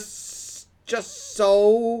 It's just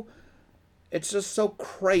so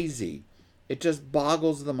crazy. It just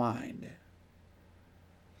boggles the mind.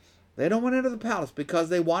 They don't want to enter the palace because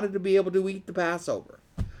they wanted to be able to eat the Passover.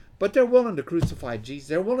 But they're willing to crucify Jesus.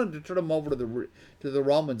 They're willing to turn him over to the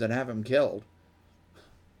Romans and have him killed.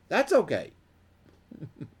 That's okay.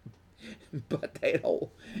 But they don't.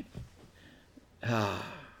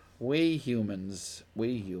 We humans.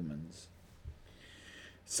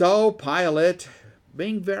 So Pilate,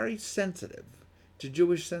 being very sensitive to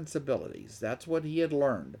Jewish sensibilities, that's what he had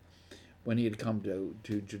learned when he had come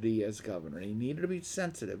to Judea as governor. He needed to be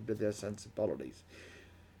sensitive to their sensibilities.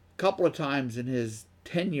 A couple of times in his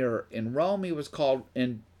tenure in Rome, he was called,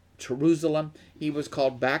 in Jerusalem, he was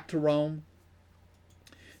called back to Rome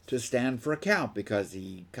to stand for account because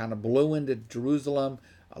he kind of blew into Jerusalem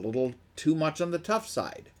a little too much on the tough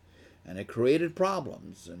side. And it created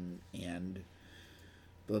problems, and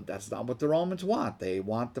that's not what the Romans want. They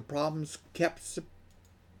want the problems kept,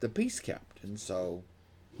 the peace kept. And so,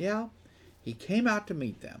 he came out to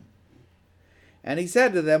meet them. And he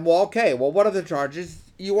said to them, what are the charges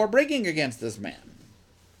you are bringing against this man?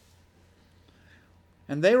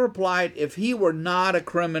 And they replied, if he were not a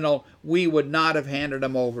criminal, we would not have handed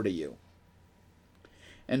him over to you.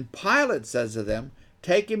 And Pilate says to them,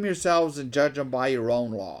 take him yourselves and judge him by your own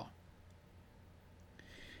law.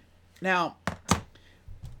 Now,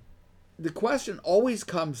 the question always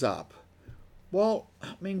comes up,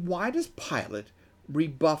 why does Pilate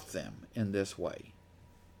rebuff them in this way?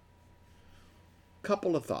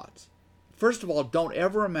 Couple of thoughts. First of all, don't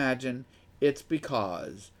ever imagine it's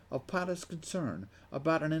because of Pilate's concern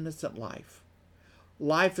about an innocent life.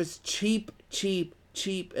 Life is cheap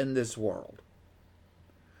in this world.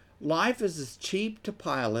 Life is as cheap to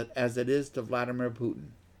Pilate as it is to Vladimir Putin.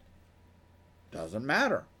 Doesn't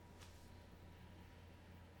matter.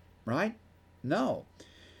 Right? No.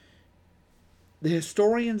 The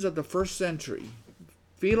historians of the first century,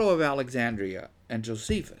 Philo of Alexandria and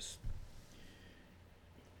Josephus,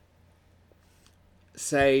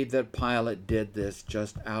 say that Pilate did this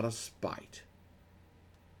just out of spite.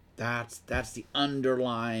 That's the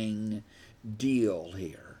underlying deal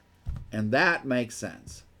here. And that makes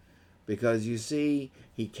sense. Because you see,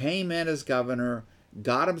 he came in as governor,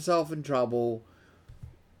 got himself in trouble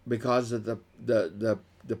because of the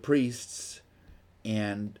priests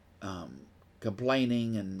and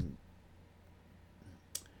complaining, and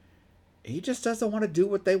he just doesn't want to do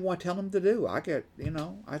what they tell him to do. I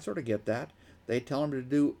sort of get that. They tell him to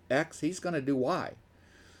do X, he's going to do Y.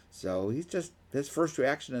 So his first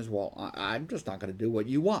reaction is, I'm just not going to do what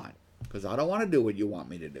you want because I don't want to do what you want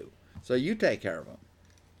me to do. So you take care of him.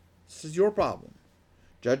 This is your problem.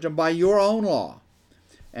 Judge him by your own law.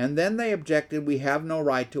 And then they objected, we have no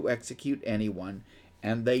right to execute anyone,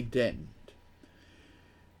 and they didn't.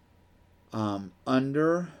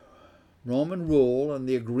 Under Roman rule and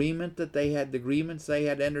the agreements they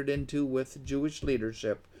had entered into with the Jewish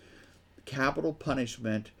leadership, capital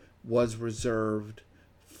punishment was reserved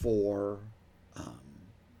for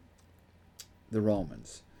the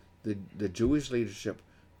Romans. The Jewish leadership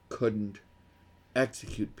couldn't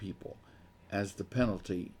execute people as the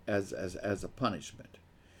penalty, as a punishment.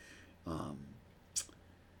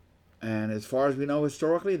 And as far as we know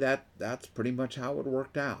historically, that's pretty much how it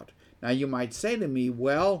worked out. Now you might say to me,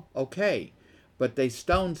 but they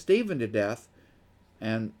stoned Stephen to death,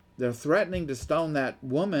 and they're threatening to stone that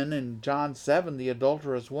woman in John 7, the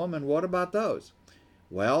adulterous woman. What about those?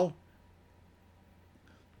 Well,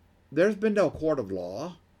 there's been no court of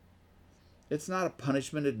law It's not a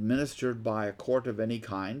punishment administered by a court of any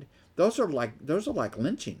kind. Those are like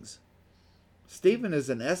lynchings. Stephen is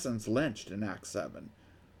in essence lynched in Acts 7.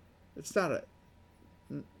 It's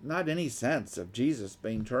not any sense of Jesus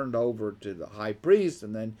being turned over to the high priest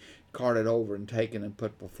and then carted over and taken and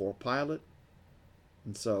put before Pilate.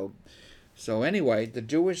 And so anyway, the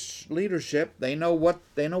Jewish leadership, they know what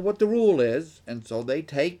the rule is, and so they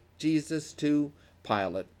take Jesus to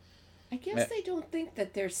Pilate. I guess they don't think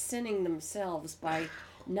that they're sinning themselves by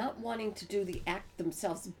not wanting to do the act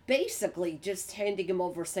themselves. Basically, just handing him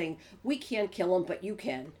over, saying, "We can't kill him, but you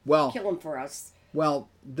can. Well, kill him for us." Well,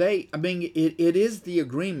 it is the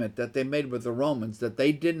agreement that they made with the Romans that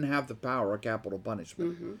they didn't have the power of capital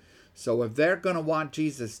punishment. Mm-hmm. So if they're going to want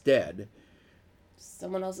Jesus dead,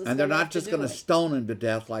 someone else is, and they're not just going to stone him to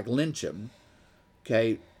death, like lynch him,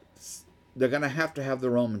 okay, they're going to have the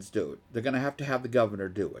Romans do it. They're going to have the governor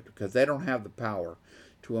do it, because they don't have the power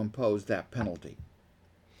to impose that penalty.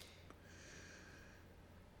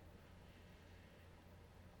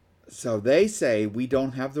 So they say we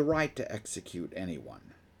don't have the right to execute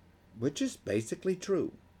anyone, which is basically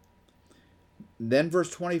true. Then verse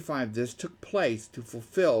 25, this took place to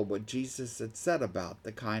fulfill what Jesus had said about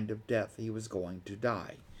the kind of death he was going to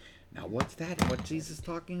die. Now what's that? What Jesus is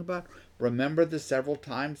talking about? Remember the several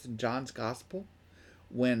times in John's gospel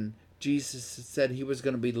when Jesus said he was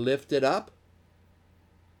going to be lifted up?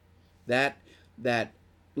 That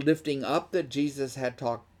lifting up that Jesus had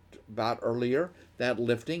talked about earlier, that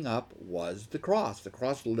lifting up was the cross. The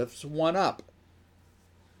cross lifts one up,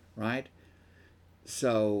 right?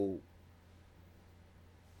 So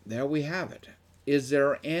there we have it. Is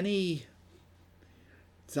there I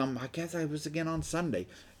guess I was again on Sunday.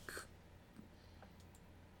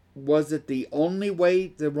 Was it the only way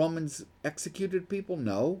the Romans executed people?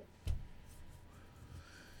 No.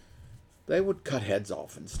 They would cut heads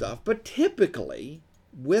off and stuff, but typically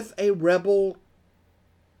with a rebel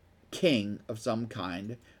king of some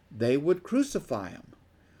kind, they would crucify him,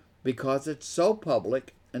 because it's so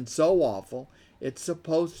public and so awful. It's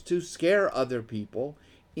supposed to scare other people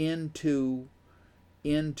into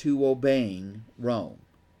obeying Rome.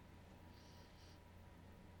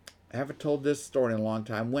 I haven't told this story in a long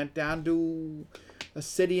time. Went down to a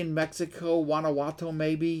city in Mexico, Guanajuato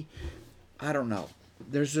maybe. I don't know.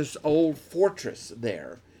 There's this old fortress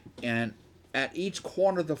there, and at each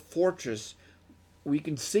corner of the fortress, we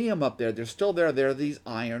can see them up there. They're still there. There are these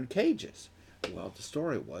iron cages. Well, the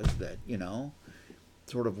story was that,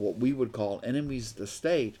 sort of what we would call enemies of the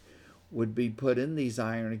state would be put in these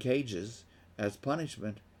iron cages as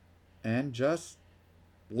punishment and just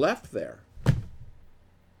left there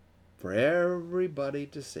for everybody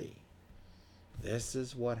to see. This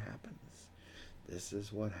is what happens. This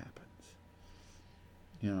is what happens.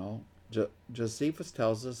 Josephus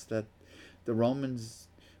tells us that the Romans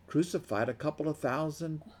crucified a couple of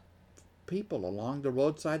thousand people along the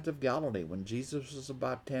roadsides of Galilee when Jesus was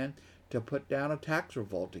about 10 to put down a tax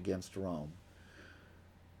revolt against Rome.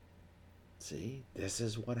 See, this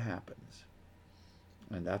is what happens.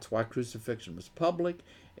 And that's why crucifixion was public.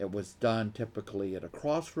 It was done typically at a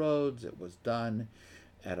crossroads. It was done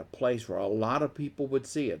at a place where a lot of people would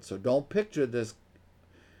see it. So don't picture this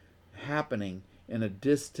happening in a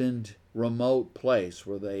distant, remote place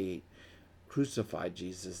where they crucified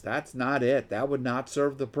Jesus. That's not it. That would not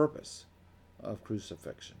serve the purpose of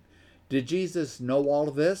crucifixion. Did Jesus know all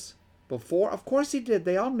of this before? Of course he did.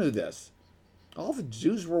 They all knew this. All the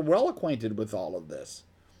Jews were well acquainted with all of this.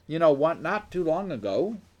 Not too long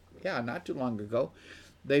ago,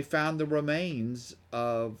 they found the remains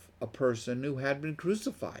of a person who had been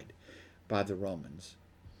crucified by the Romans.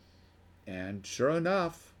 And sure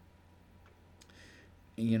enough,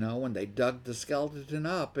 when they dug the skeleton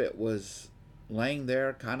up, it was laying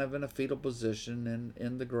there kind of in a fetal position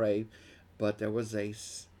in the grave, but there was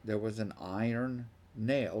an iron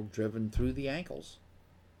nail driven through the ankles,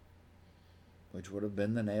 which would have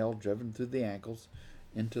been the nail driven through the ankles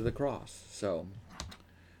into the cross. So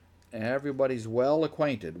everybody's well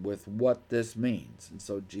acquainted with what this means. And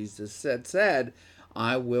so Jesus said,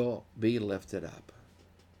 I will be lifted up.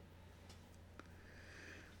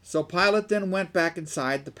 So Pilate then went back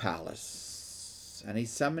inside the palace, and he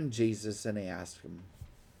summoned Jesus and he asked him,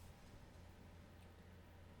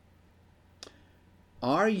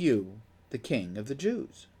 are you the king of the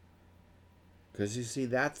Jews? Because you see,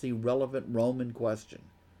 that's the relevant Roman question.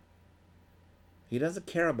 He doesn't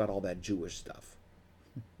care about all that Jewish stuff.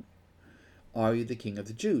 Are you the king of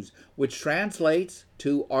the Jews? Which translates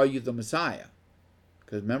to, are you the Messiah?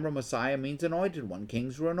 Because remember, Messiah means anointed one.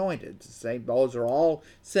 Kings were anointed. Those are all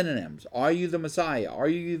synonyms. Are you the Messiah? Are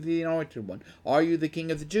you the anointed one? Are you the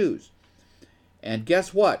king of the Jews? And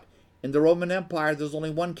guess what? In the Roman Empire, there's only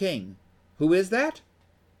one king. Who is that?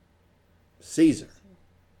 Caesar.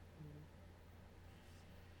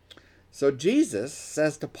 So Jesus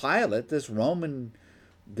says to Pilate, this Roman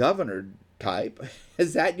governor type,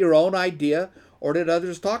 is that your own idea, or did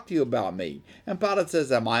others talk to you about me? And Pilate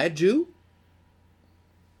says, am I a Jew?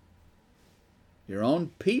 Your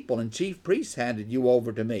own people and chief priests handed you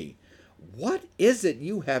over to me. What is it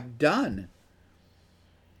you have done?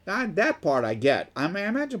 That part I get. I mean, I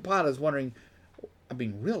imagine Pilate is wondering, I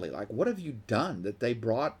mean, really, like, what have you done that they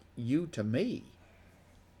brought you to me?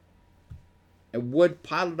 And would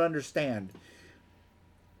Pilate understand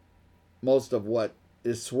most of what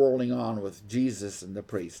is swirling on with Jesus and the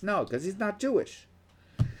priests? No, because he's not Jewish.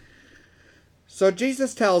 So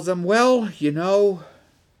Jesus tells him, well, you know,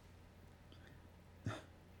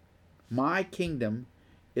 my kingdom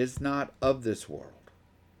is not of this world.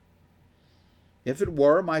 If it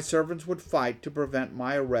were, my servants would fight to prevent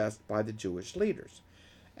my arrest by the Jewish leaders,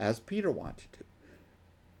 as Peter wanted to.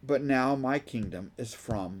 But now my kingdom is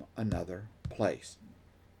from another place.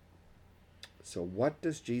 So what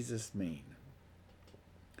does Jesus mean?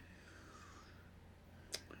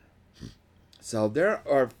 So there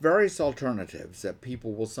are various alternatives that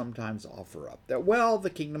people will sometimes offer up. That, well, the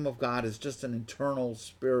kingdom of God is just an internal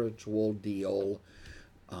spiritual deal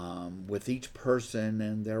with each person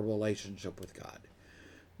and their relationship with God.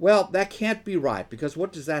 Well, that can't be right, because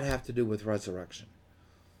what does that have to do with resurrection?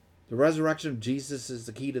 The resurrection of Jesus is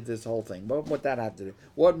the key to this whole thing. What would that have to do?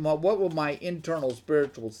 What will my internal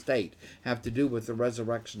spiritual state have to do with the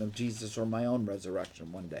resurrection of Jesus, or my own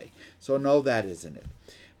resurrection one day? So no, that isn't it.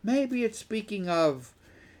 Maybe it's speaking of,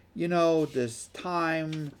 you know, this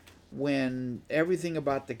time when everything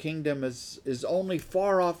about the kingdom is only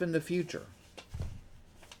far off in the future.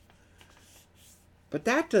 But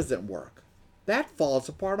that doesn't work. That falls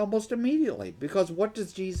apart almost immediately, because what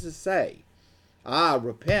does Jesus say?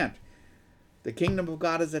 Repent. The kingdom of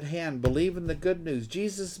God is at hand. Believe in the good news.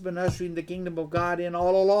 Jesus has been ushering the kingdom of God in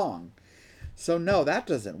all along. So no, that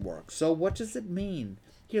doesn't work. So what does it mean?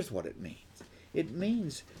 Here's what it means. It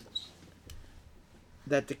means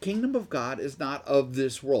that the kingdom of God is not of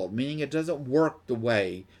this world, meaning it doesn't work the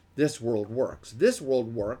way this world works. This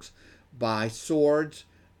world works by swords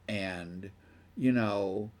and, you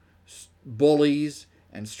know, bullies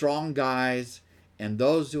and strong guys and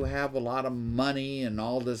those who have a lot of money and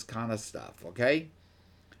all this kind of stuff, okay?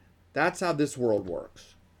 That's how this world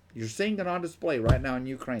works. You're seeing it on display right now in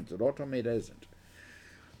Ukraine, so don't tell me it isn't.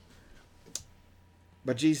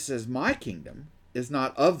 But Jesus says, my kingdom is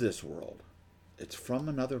not of this world. It's from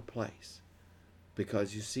another place.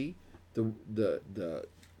 Because you see, it's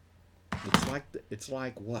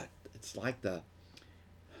like what? It's like the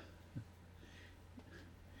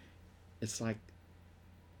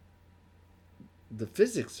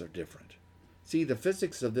physics are different. See, the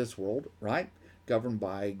physics of this world, right? Governed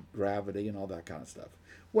by gravity and all that kind of stuff.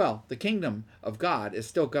 Well, the kingdom of God is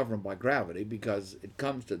still governed by gravity because it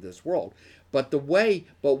comes to this world. But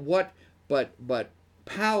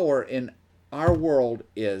power in our world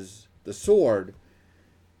is the sword.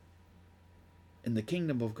 In the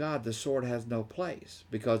kingdom of God, the sword has no place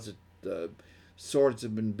because the swords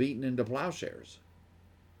have been beaten into plowshares.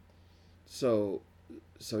 So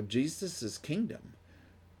Jesus' kingdom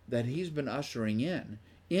that he's been ushering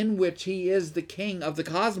in which he is the king of the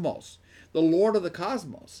cosmos, the Lord of the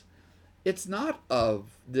cosmos, it's not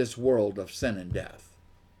of this world of sin and death.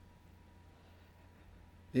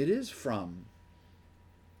 It is from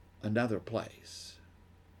another place.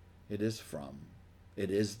 It is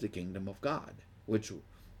the kingdom of God, which,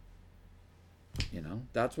 you know,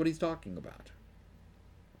 that's what he's talking about.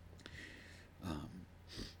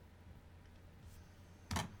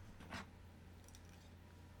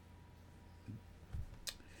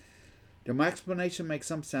 Did my explanation make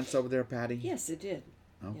some sense over there, Patty? Yes, it did.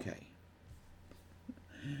 Okay.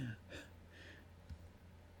 Yeah.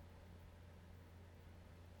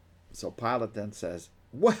 So Pilate then says,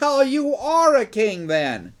 well, you are a king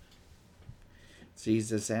then.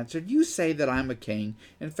 Jesus answered, you say that I'm a king.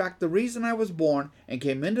 In fact, the reason I was born and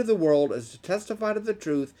came into the world is to testify to the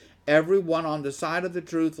truth. Everyone on the side of the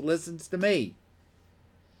truth listens to me.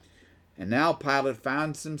 And now Pilate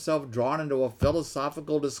finds himself drawn into a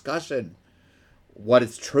philosophical discussion. What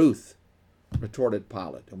is truth? Retorted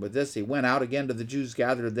Pilate. And with this he went out again to the Jews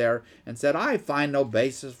gathered there and said, I find no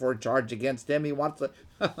basis for a charge against him. He wants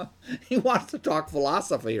to talk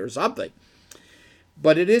philosophy or something.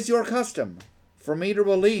 But it is your custom for me to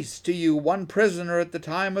release to you one prisoner at the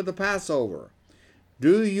time of the Passover.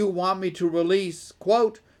 Do you want me to release,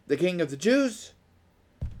 quote, the king of the Jews?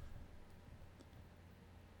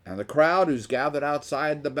 And the crowd who's gathered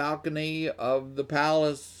outside the balcony of the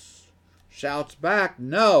palace shouts back,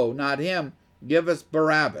 "No, not him. Give us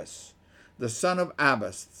Barabbas, the son of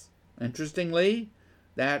Abbas." Interestingly,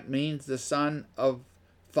 that means the son of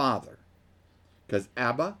father. Because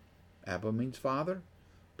Abba means father.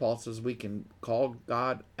 Paul says we can call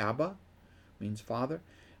God Abba, means father.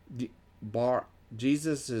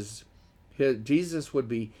 Jesus would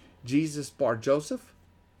be Jesus Bar Joseph.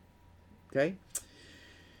 Okay?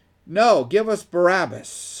 No, give us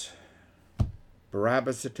Barabbas.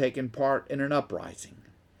 Barabbas had taken part in an uprising.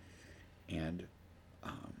 And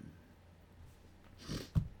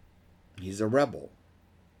he's a rebel.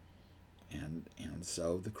 And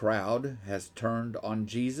so the crowd has turned on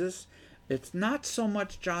Jesus. It's not so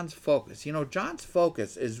much John's focus. You know, John's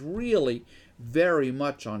focus is really very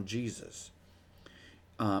much on Jesus.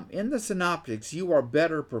 In the Synoptics, you are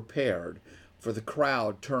better prepared for the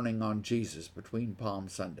crowd turning on Jesus between Palm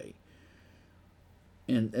Sunday.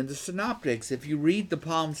 In the Synoptics, if you read the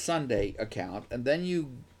Palm Sunday account and then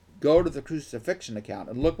you go to the crucifixion account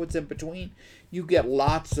and look what's in between, you get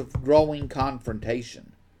lots of growing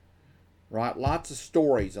confrontation, right? Lots of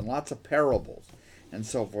stories and lots of parables and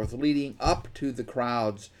so forth leading up to the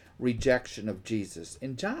crowd's rejection of Jesus.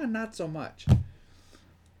 In John, not so much.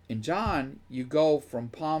 In John, you go from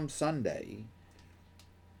Palm Sunday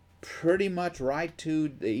pretty much right to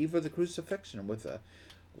the eve of the crucifixion with the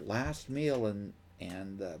last meal and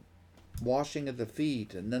the washing of the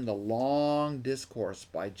feet, and then the long discourse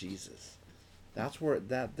by Jesus. That's where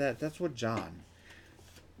that's what John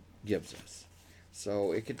gives us.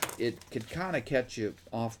 So it could kind of catch you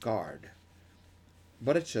off guard,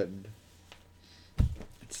 but it shouldn't.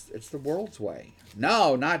 It's the world's way.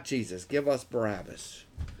 No, not Jesus. Give us Barabbas.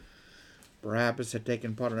 Barabbas had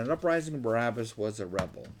taken part in an uprising. Barabbas was a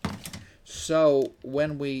rebel. So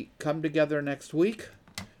when we come together next week,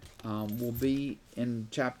 we'll be in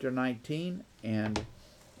chapter 19, and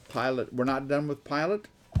Pilate. We're not done with Pilate.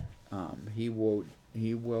 He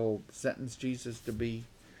will sentence Jesus to be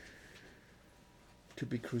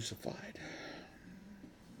crucified,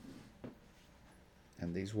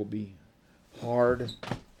 and these will be hard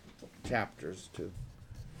chapters to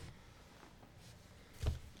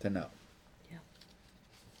know,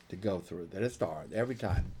 to go through. That it's hard every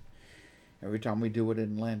time. Every time we do it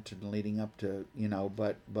in Lent and leading up to,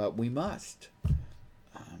 but we must.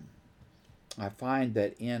 I find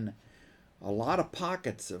that in a lot of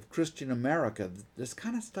pockets of Christian America, this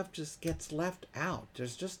kind of stuff just gets left out.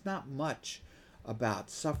 There's just not much about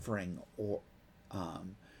suffering, or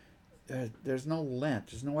there's no Lent,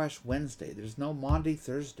 there's no Ash Wednesday, there's no Maundy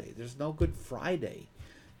Thursday, there's no Good Friday.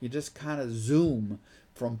 You just kind of zoom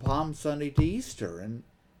from Palm Sunday to Easter, and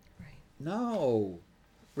no.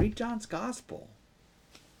 Read John's Gospel.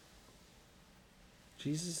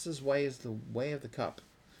 Jesus' way is the way of the cup,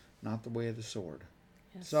 not the way of the sword.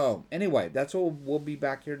 Yes. So, anyway, that's what we'll be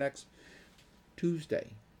back here next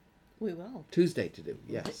Tuesday. We will. Tuesday to do,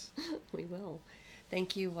 yes. We will.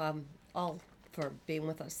 Thank you all for being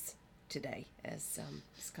with us today as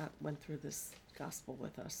Scott went through this gospel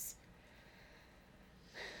with us.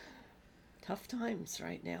 Tough times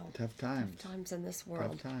right now. Tough times. Tough times in this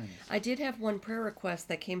world. Tough times. I did have one prayer request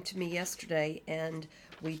that came to me yesterday, and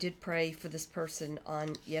we did pray for this person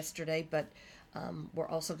on yesterday, but we're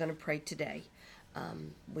also going to pray today.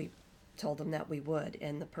 We told them that we would,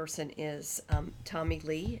 and the person is Tommy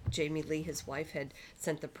Lee. Jamie Lee, his wife, had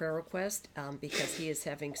sent the prayer request because he is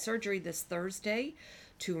having surgery this Thursday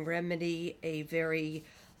to remedy a very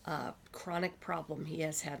chronic problem he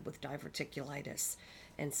has had with diverticulitis.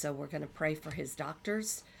 And so we're going to pray for his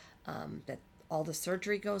doctors, that all the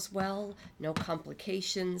surgery goes well, no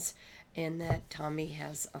complications, and that Tommy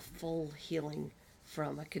has a full healing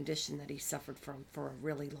from a condition that he suffered from for a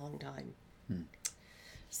really long time.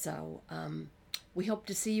 So we hope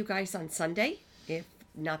to see you guys on Sunday, if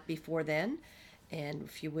not before then, and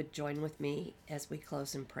if you would join with me as we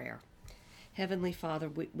close in prayer. Heavenly Father,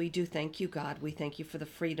 we do thank you, God. We thank you for the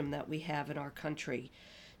freedom that we have in our country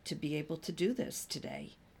to be able to do this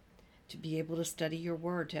today, to be able to study your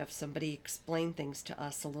word, to have somebody explain things to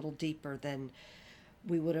us a little deeper than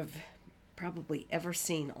we would have probably ever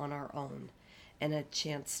seen on our own, and a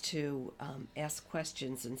chance to ask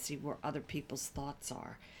questions and see where other people's thoughts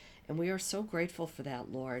are. And we are so grateful for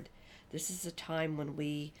that, Lord. This is a time when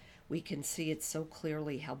we can see it so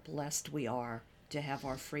clearly how blessed we are to have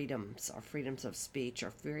our freedoms of speech, our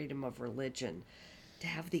freedom of religion, to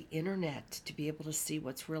have the internet, to be able to see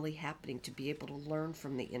what's really happening, to be able to learn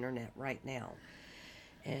from the internet right now.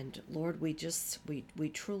 And Lord, we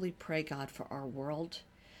truly pray, God, for our world.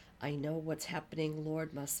 I know what's happening,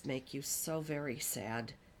 Lord, must make you so very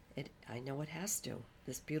sad I know it has to.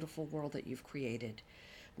 This beautiful world that you've created.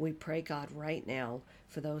 We pray, God, right now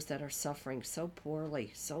for those that are suffering so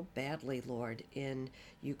poorly, so badly, Lord, in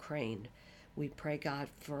Ukraine. We pray, God,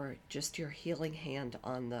 for just your healing hand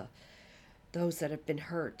on those that have been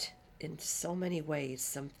hurt in so many ways,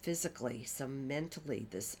 some physically, some mentally,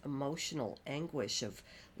 this emotional anguish of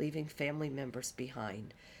leaving family members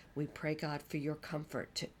behind. We pray, God, for your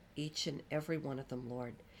comfort to each and every one of them,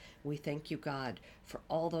 Lord. We thank you, God, for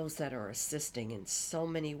all those that are assisting in so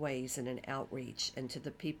many ways in an outreach, and to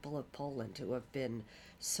the people of Poland who have been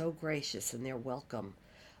so gracious in their welcome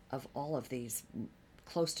of all of these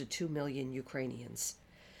close to 2 million Ukrainians.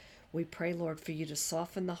 We pray, Lord, for you to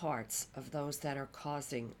soften the hearts of those that are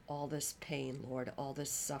causing all this pain, Lord, all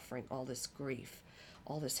this suffering, all this grief,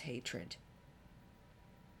 all this hatred.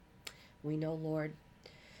 We know, Lord,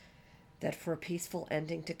 that for a peaceful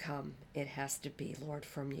ending to come, it has to be, Lord,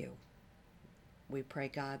 from you. We pray,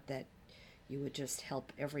 God, that you would just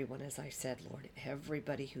help everyone, as I said, Lord,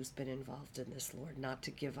 everybody who's been involved in this, Lord, not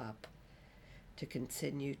to give up, to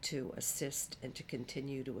continue to assist and to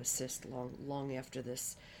continue to assist long after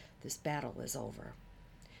this battle is over.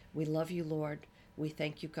 We love you, Lord. We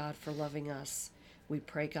thank you, God, for loving us. We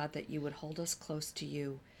pray, God, that you would hold us close to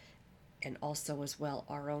you, and also as well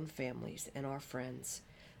our own families and our friends.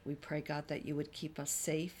 We pray, God, that you would keep us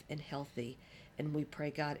safe and healthy. And we pray,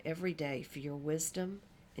 God, every day for your wisdom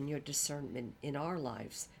and your discernment in our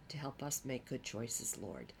lives to help us make good choices,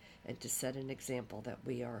 Lord, and to set an example that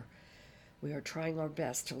we are trying our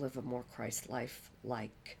best to live a more Christ-like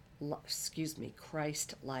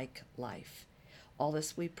life. All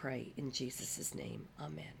this we pray in Jesus' name.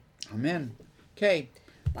 Amen. Amen. Okay.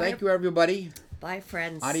 Thank you, everybody. Bye,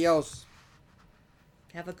 friends. Adios.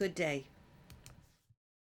 Have a good day.